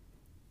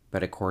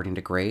 But according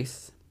to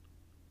Grace,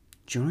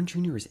 John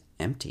Jr. is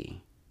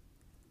empty.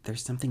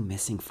 There's something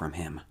missing from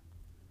him.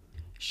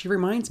 She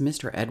reminds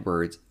Mr.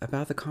 Edwards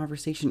about the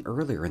conversation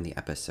earlier in the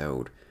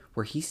episode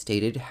where he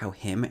stated how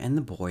him and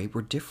the boy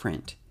were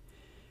different.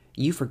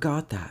 "You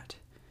forgot that."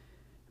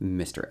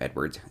 Mr.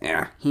 Edwards,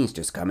 "Yeah, he's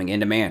just coming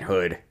into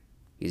manhood.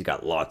 He's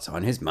got lots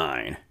on his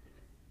mind."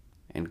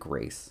 And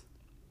Grace,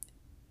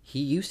 "He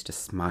used to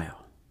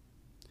smile."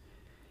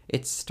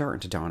 It's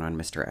starting to dawn on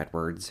Mr.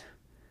 Edwards.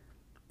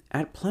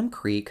 At Plum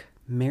Creek,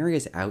 Mary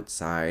is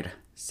outside,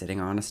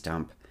 sitting on a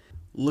stump,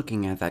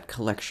 looking at that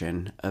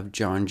collection of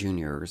John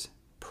Jr.'s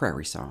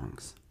prairie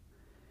songs.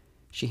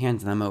 She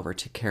hands them over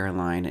to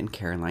Caroline, and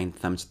Caroline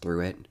thumbs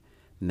through it.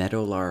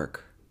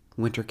 Meadowlark,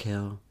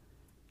 Winterkill,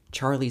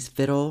 Charlie's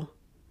Fiddle.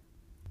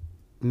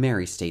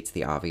 Mary states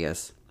the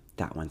obvious.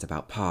 That one's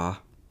about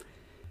Pa.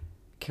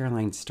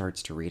 Caroline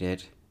starts to read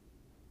it.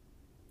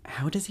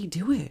 How does he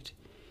do it?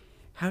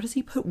 How does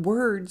he put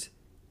words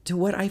to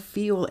what I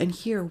feel and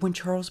hear when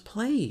Charles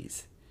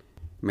plays?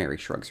 Mary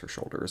shrugs her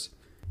shoulders.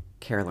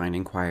 Caroline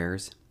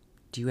inquires,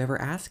 "Do you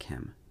ever ask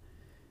him?"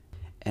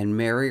 And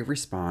Mary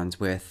responds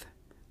with,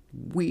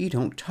 "We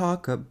don't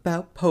talk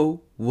about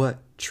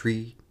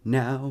poetry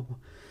now."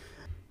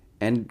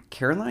 And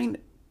Caroline,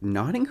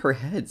 nodding her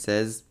head,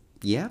 says,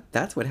 "Yeah,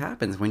 that's what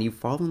happens when you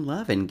fall in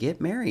love and get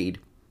married.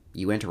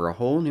 You enter a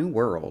whole new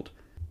world."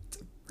 It's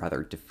a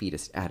rather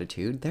defeatist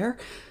attitude there.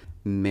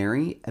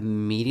 Mary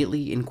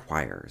immediately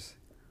inquires,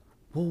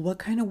 "Well, what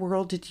kind of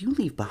world did you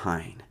leave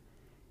behind?"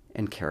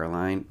 And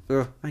Caroline,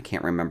 "I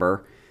can't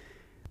remember."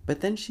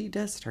 But then she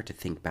does start to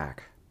think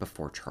back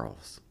before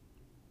Charles.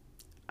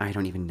 "I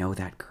don't even know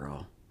that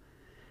girl.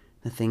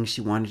 The things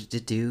she wanted to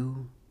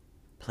do,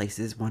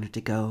 places wanted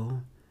to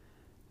go,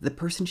 the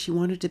person she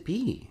wanted to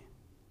be.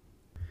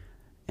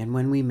 And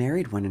when we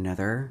married one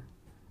another,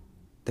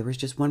 there was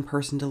just one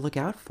person to look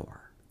out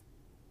for."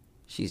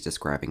 She's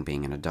describing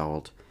being an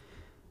adult.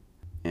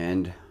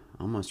 And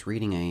almost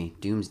reading a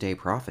doomsday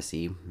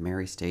prophecy,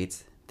 Mary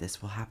states,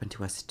 "This will happen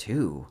to us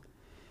too.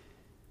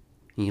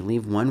 You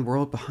leave one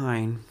world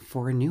behind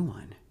for a new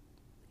one,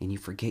 and you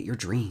forget your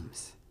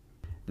dreams."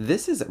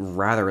 This is a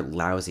rather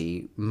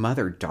lousy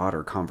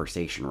mother-daughter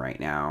conversation right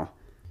now.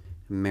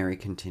 Mary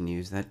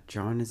continues that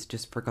John has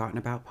just forgotten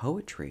about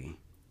poetry.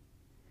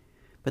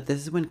 But this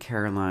is when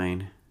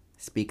Caroline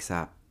speaks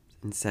up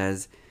and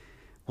says,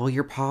 "Well,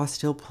 your pa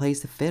still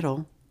plays the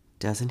fiddle,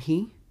 doesn't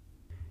he?"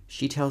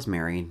 She tells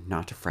Mary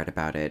not to fret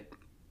about it.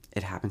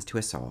 It happens to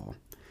us all.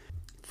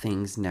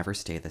 Things never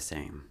stay the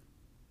same.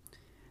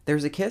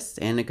 There's a kiss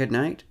and a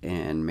goodnight,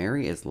 and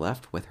Mary is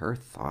left with her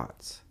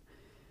thoughts.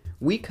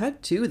 We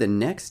cut to the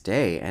next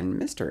day, and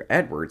Mr.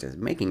 Edwards is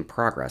making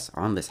progress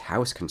on this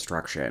house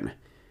construction.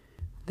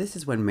 This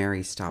is when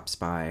Mary stops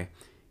by,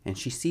 and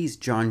she sees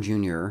John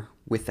Jr.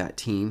 with that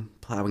team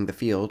plowing the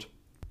field.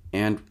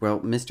 And, well,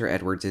 Mr.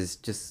 Edwards is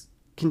just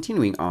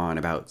continuing on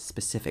about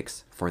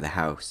specifics for the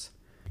house.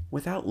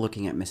 Without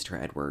looking at Mr.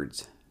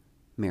 Edwards,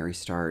 Mary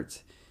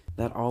starts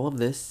that all of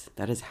this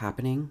that is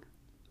happening,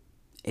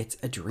 it's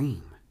a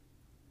dream.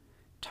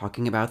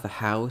 Talking about the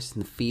house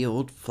and the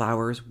field,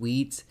 flowers,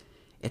 weeds,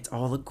 it's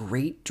all a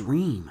great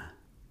dream.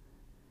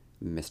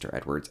 Mr.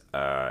 Edwards,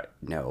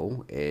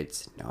 no,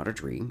 it's not a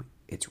dream.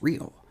 It's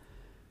real.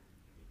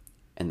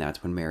 And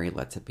that's when Mary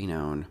lets it be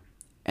known.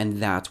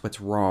 And that's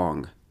what's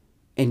wrong.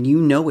 And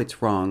you know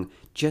it's wrong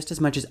just as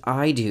much as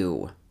I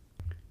do.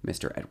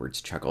 Mr.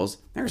 Edwards chuckles.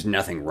 "There's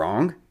nothing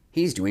wrong.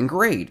 He's doing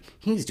great.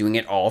 He's doing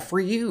it all for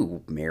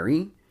you,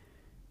 Mary."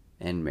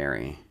 And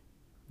Mary,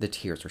 the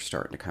tears are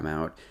starting to come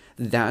out.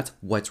 "That's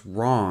what's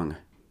wrong.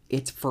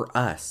 It's for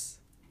us.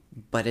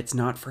 But it's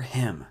not for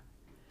him.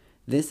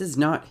 This is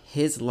not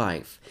his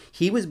life.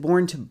 He was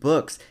born to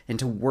books and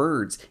to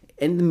words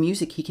and the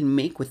music he can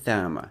make with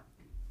them."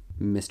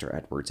 Mr.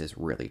 Edwards is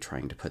really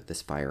trying to put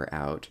this fire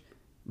out,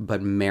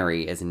 but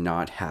Mary is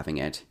not having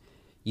it.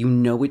 "You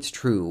know it's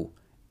true,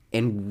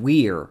 and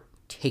we're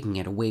taking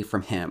it away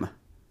from him.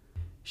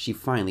 She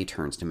finally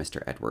turns to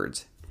Mr.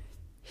 Edwards.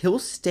 He'll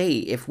stay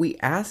if we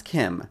ask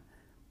him,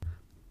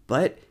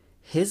 but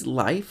his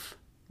life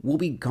will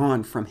be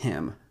gone from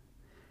him.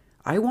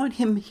 I want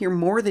him here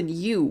more than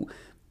you,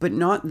 but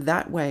not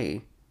that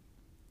way.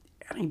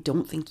 And I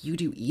don't think you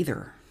do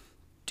either.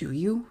 Do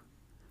you?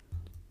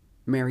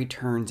 Mary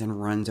turns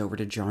and runs over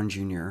to John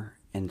Jr.,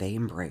 and they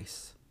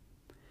embrace.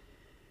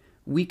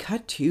 We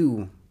cut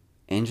to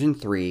Engine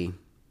 3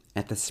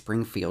 at the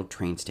Springfield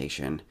train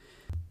station.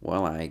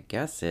 Well, I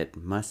guess it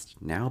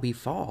must now be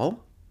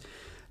fall.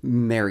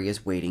 Mary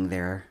is waiting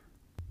there.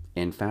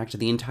 In fact,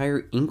 the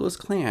entire Ingalls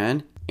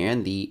clan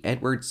and the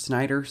Edward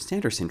Snyder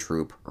Sanderson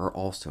troupe are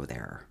also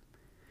there.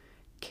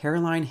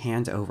 Caroline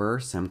hands over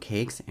some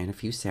cakes and a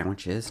few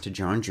sandwiches to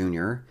John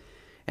Jr.,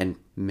 and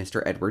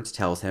Mr. Edwards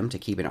tells him to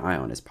keep an eye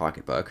on his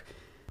pocketbook,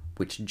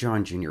 which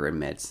John Jr.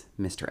 admits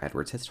Mr.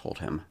 Edwards has told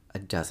him a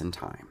dozen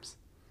times.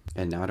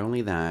 And not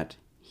only that,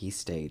 he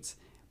states,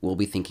 we'll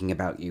be thinking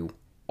about you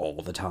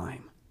all the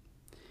time.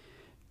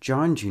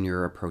 John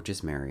Jr.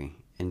 approaches Mary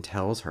and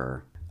tells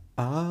her,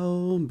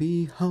 I'll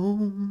be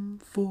home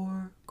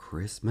for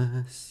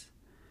Christmas.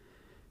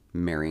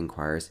 Mary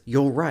inquires,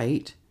 You'll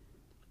write?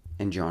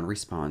 And John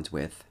responds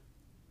with,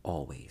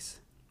 Always.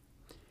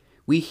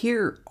 We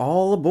hear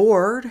all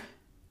aboard.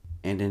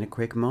 And in a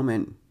quick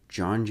moment,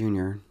 John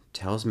Jr.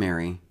 tells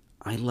Mary,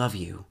 I love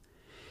you.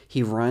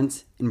 He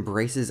runs,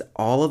 embraces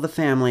all of the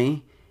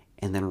family,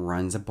 and then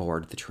runs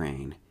aboard the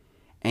train.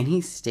 And he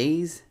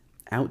stays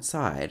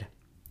outside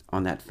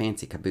on that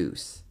fancy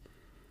caboose.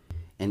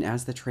 And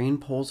as the train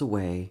pulls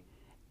away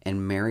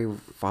and Mary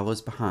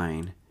follows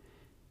behind,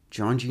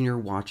 John Jr.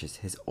 watches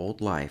his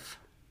old life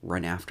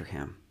run after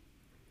him.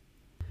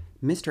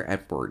 Mr.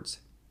 Edwards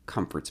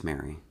comforts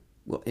Mary.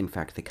 Well, in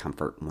fact, they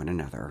comfort one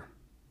another.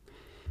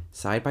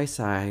 Side by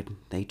side,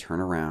 they turn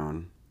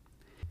around,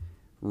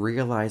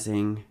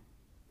 realizing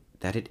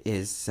that it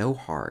is so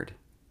hard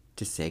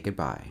to say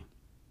goodbye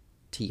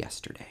to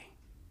yesterday.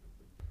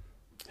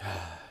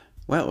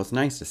 Well, it's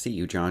nice to see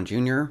you, John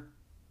Jr.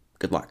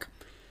 Good luck.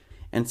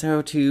 And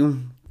so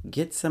to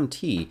get some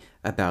tea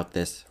about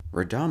this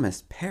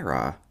Radames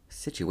Para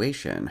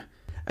situation,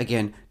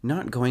 again,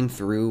 not going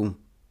through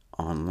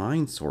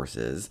online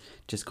sources,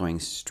 just going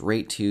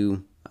straight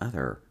to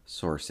other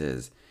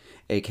sources,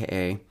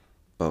 aka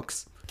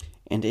books.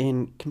 And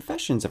in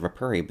Confessions of a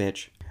Prairie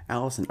Bitch,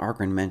 Allison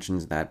Argren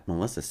mentions that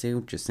Melissa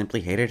Sue just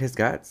simply hated his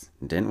guts,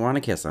 didn't want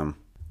to kiss him,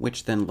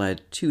 which then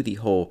led to the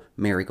whole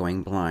Mary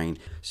going blind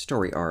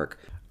story arc.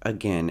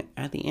 Again,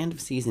 at the end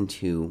of season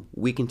 2,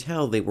 we can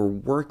tell they were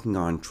working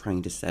on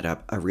trying to set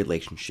up a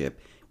relationship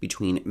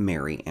between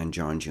Mary and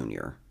John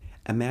Jr.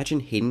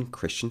 Imagine Hayden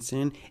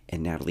Christensen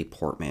and Natalie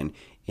Portman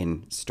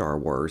in Star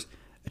Wars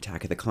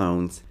Attack of the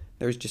Clones.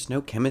 There's just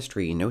no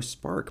chemistry, no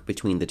spark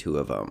between the two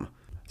of them.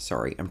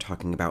 Sorry, I'm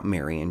talking about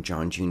Mary and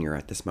John Jr.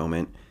 at this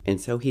moment.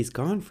 And so he's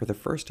gone for the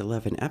first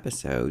 11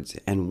 episodes,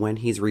 and when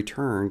he's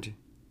returned,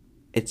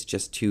 it's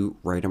just to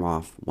write him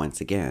off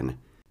once again.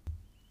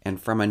 And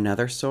from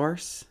another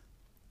source,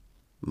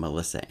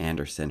 Melissa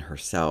Anderson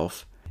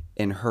herself,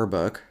 in her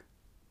book,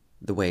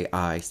 The Way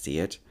I See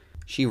It,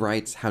 she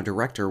writes how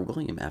director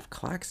William F.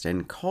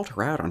 Claxton called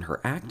her out on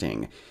her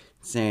acting,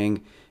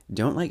 saying,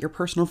 "Don't let your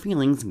personal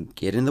feelings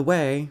get in the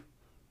way."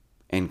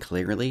 And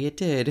clearly it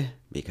did,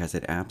 because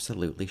it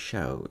absolutely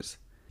shows.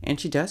 And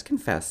she does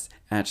confess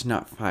at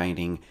not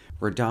finding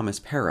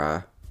Radames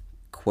Para,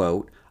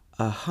 quote,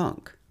 a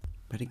hunk.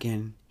 But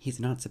again, he's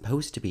not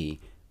supposed to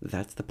be.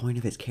 That's the point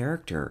of his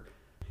character.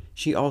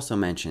 She also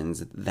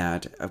mentions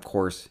that, of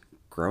course,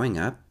 growing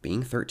up,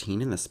 being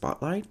 13 in the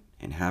spotlight,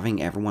 and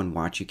having everyone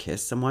watch you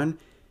kiss someone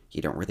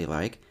you don't really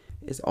like,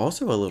 is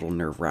also a little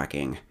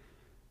nerve-wracking.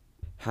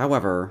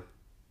 However,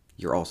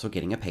 you're also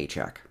getting a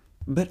paycheck.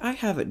 But I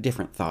have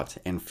different thoughts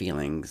and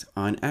feelings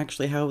on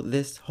actually how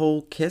this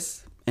whole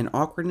kiss and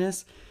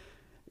awkwardness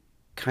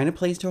kind of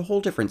plays to a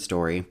whole different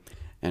story.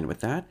 And with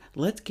that,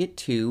 let's get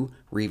to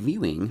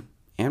reviewing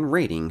and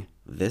rating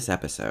this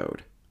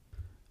episode.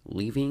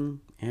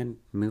 Leaving and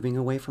moving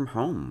away from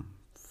home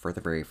for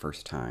the very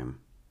first time.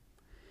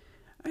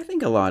 I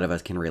think a lot of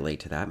us can relate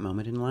to that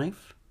moment in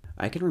life.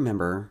 I can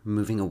remember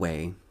moving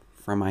away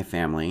from my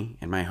family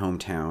and my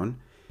hometown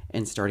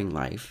and starting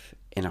life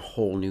in a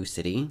whole new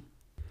city.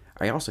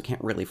 I also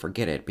can't really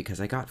forget it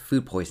because I got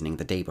food poisoning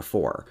the day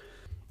before.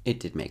 It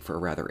did make for a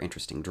rather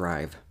interesting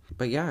drive.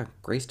 But yeah,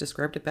 Grace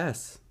described it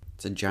best.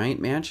 It's a giant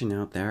mansion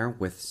out there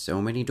with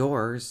so many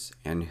doors,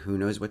 and who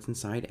knows what's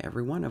inside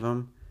every one of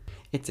them.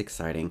 It's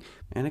exciting,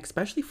 and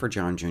especially for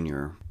John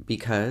Jr.,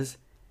 because,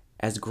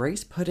 as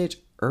Grace put it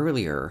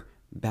earlier,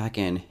 back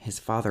in His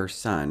Father's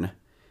Son,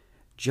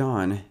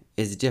 John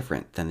is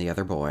different than the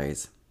other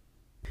boys.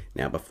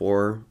 Now,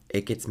 before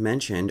it gets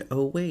mentioned,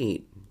 oh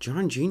wait,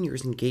 John Jr.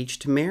 is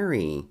engaged to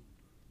Mary.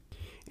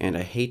 And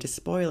I hate to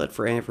spoil it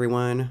for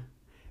everyone,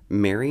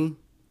 Mary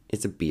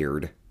is a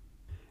beard.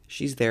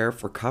 She's there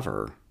for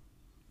cover.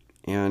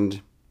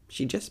 And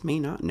she just may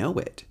not know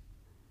it.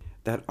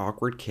 That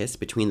awkward kiss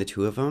between the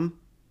two of them,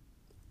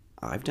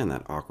 I've done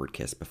that awkward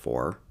kiss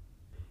before.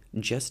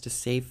 Just to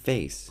save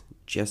face,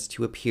 just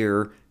to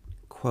appear,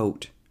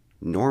 quote,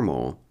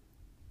 normal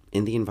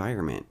in the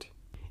environment.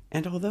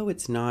 And although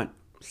it's not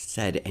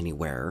said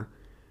anywhere,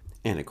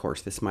 and of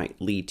course this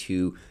might lead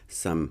to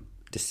some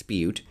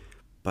dispute,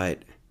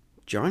 but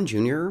John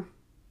Jr.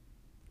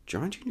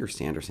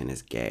 Sanderson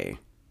is gay.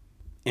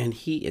 And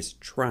he is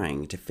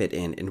trying to fit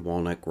in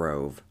Walnut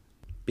Grove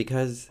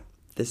because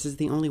this is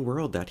the only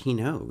world that he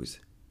knows.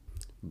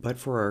 But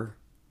for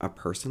a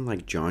person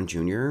like John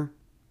Jr.,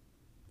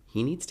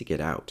 he needs to get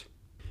out.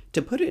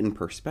 To put it in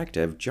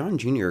perspective, John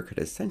Jr. could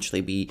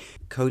essentially be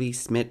Cody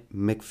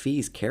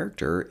Smith-McPhee's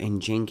character in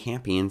Jane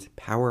Campion's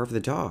Power of the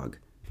Dog.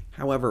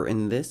 However,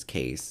 in this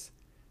case,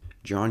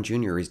 John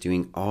Jr. is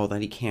doing all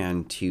that he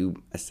can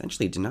to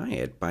essentially deny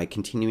it by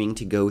continuing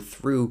to go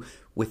through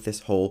with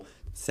this whole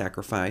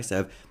sacrifice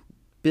of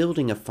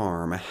building a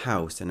farm, a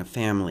house, and a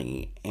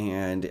family,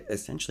 and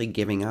essentially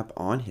giving up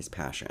on his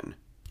passion.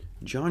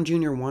 John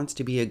Jr. wants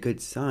to be a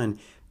good son,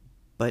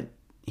 but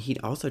he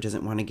also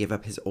doesn't want to give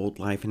up his old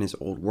life and his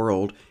old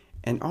world,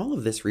 and all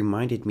of this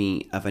reminded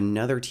me of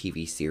another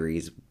TV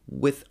series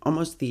with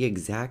almost the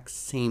exact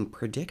same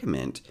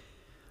predicament,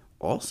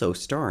 also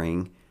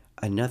starring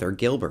another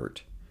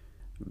Gilbert.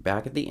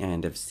 Back at the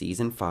end of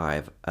season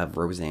 5 of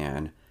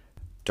Roseanne,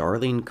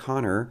 Darlene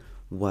Connor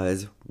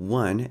was,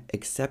 one,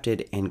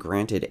 accepted and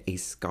granted a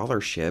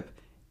scholarship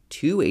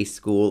to a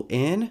school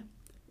in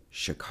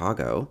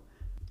Chicago,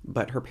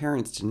 but her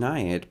parents deny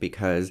it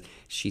because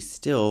she's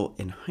still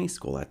in high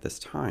school at this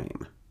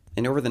time.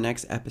 And over the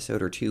next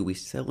episode or two, we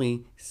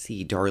slowly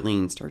see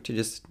Darlene start to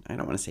just, I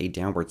don't want to say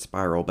downward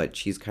spiral, but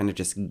she's kind of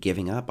just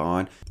giving up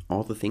on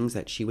all the things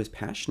that she was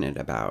passionate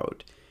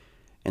about.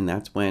 And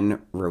that's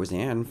when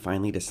Roseanne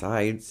finally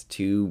decides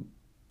to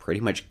pretty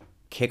much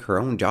kick her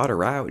own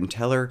daughter out and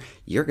tell her,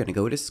 you're going to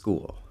go to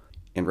school.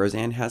 And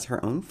Roseanne has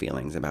her own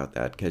feelings about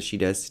that because she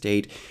does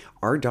state,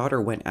 our daughter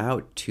went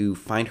out to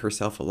find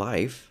herself a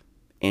life,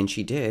 and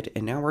she did,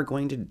 and now we're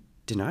going to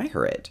deny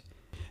her it.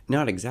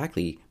 Not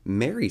exactly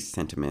Mary's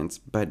sentiments,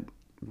 but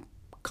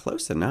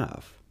close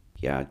enough.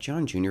 Yeah,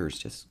 John Jr. is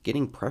just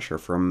getting pressure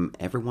from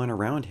everyone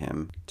around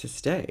him to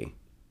stay,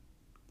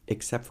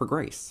 except for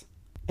Grace.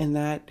 And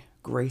that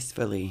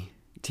gracefully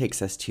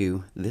takes us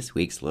to this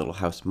week's Little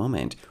House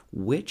moment,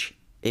 which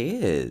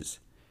is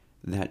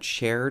that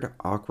shared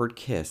awkward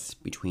kiss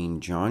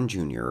between John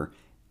Jr.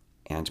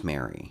 and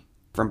Mary.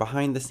 From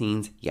behind the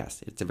scenes,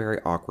 yes, it's a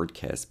very awkward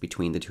kiss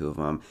between the two of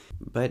them,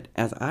 but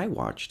as I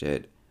watched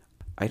it,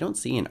 I don't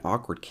see an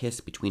awkward kiss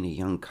between a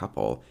young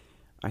couple.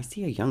 I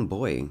see a young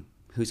boy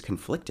who's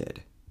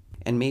conflicted.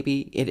 And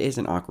maybe it is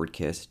an awkward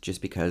kiss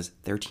just because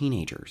they're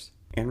teenagers.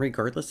 And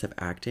regardless of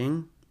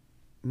acting,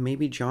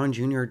 maybe John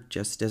Jr.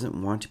 just doesn't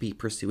want to be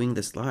pursuing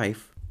this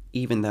life,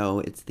 even though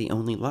it's the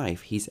only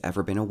life he's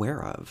ever been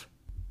aware of.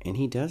 And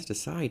he does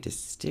decide to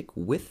stick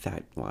with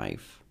that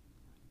life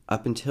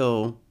up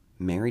until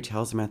Mary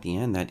tells him at the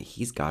end that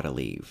he's got to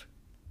leave.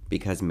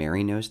 Because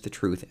Mary knows the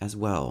truth as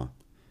well.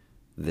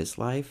 This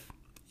life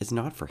is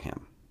not for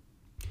him.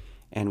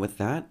 And with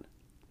that,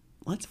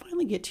 let's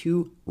finally get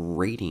to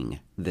rating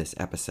this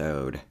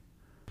episode.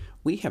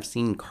 We have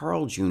seen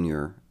Carl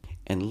Jr.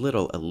 and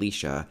little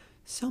Alicia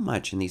so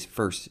much in these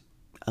first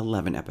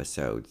 11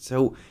 episodes.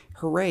 So,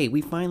 hooray,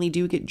 we finally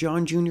do get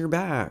John Jr.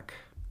 back.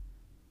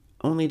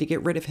 Only to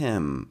get rid of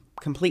him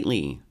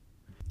completely.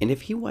 And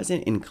if he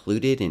wasn't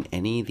included in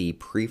any of the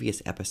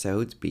previous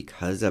episodes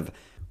because of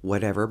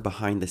whatever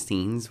behind the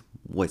scenes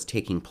was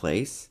taking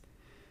place,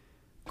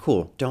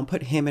 cool, don't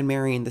put him and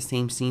Mary in the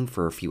same scene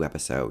for a few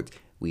episodes.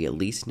 We at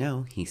least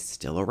know he's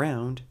still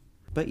around.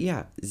 But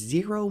yeah,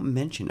 zero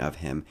mention of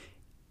him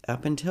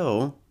up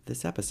until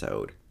this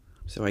episode.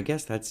 So I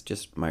guess that's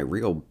just my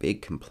real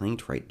big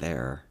complaint right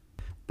there.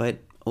 But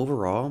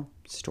overall,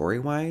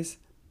 story-wise,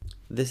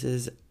 this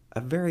is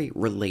a very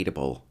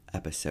relatable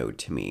episode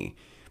to me.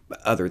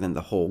 Other than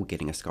the whole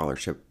getting a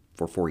scholarship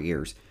for 4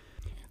 years.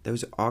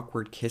 Those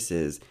awkward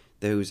kisses,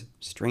 those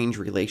strange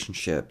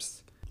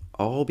relationships,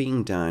 all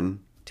being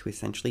done to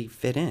essentially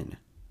fit in.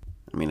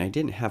 I mean, I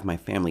didn't have my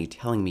family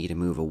telling me to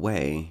move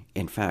away.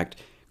 In fact,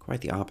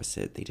 quite the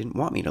opposite. They didn't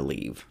want me to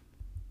leave.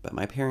 But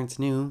my parents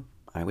knew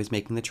I was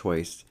making the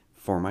choice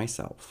for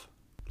myself.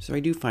 So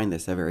I do find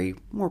this a very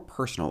more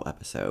personal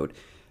episode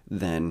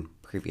than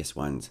previous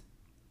ones.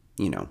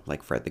 You know,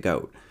 like Fred the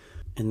Goat.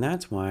 And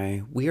that's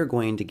why we are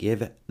going to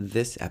give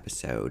this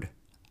episode,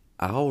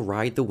 I'll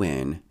Ride the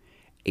Wind,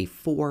 a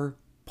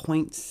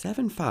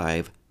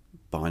 4.75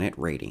 bonnet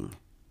rating.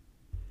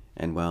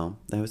 And well,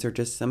 those are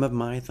just some of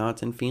my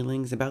thoughts and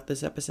feelings about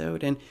this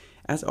episode. And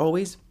as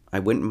always, I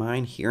wouldn't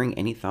mind hearing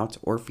any thoughts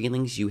or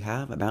feelings you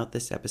have about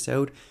this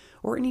episode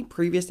or any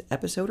previous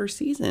episode or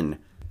season.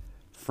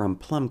 From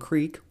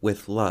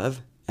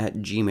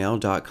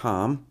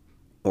plumcreekwithlove@gmail.com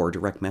or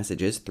direct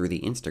messages through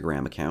the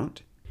Instagram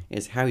account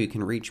is how you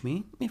can reach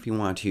me if you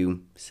want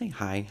to say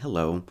hi,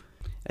 hello.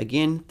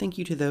 Again, thank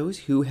you to those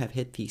who have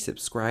hit the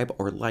subscribe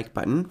or like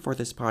button for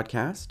this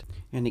podcast.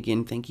 And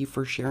again, thank you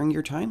for sharing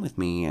your time with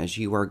me as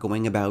you are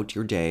going about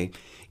your day,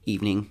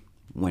 evening,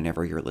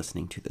 whenever you're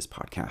listening to this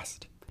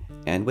podcast.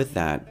 And with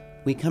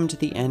that, we come to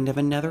the end of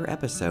another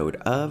episode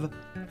of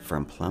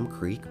From Plum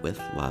Creek with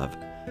Love,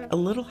 a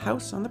Little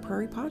House on the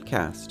Prairie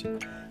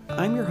podcast.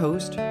 I'm your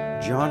host,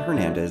 John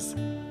Hernandez.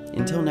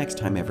 Until next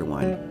time,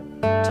 everyone,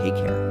 take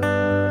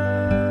care.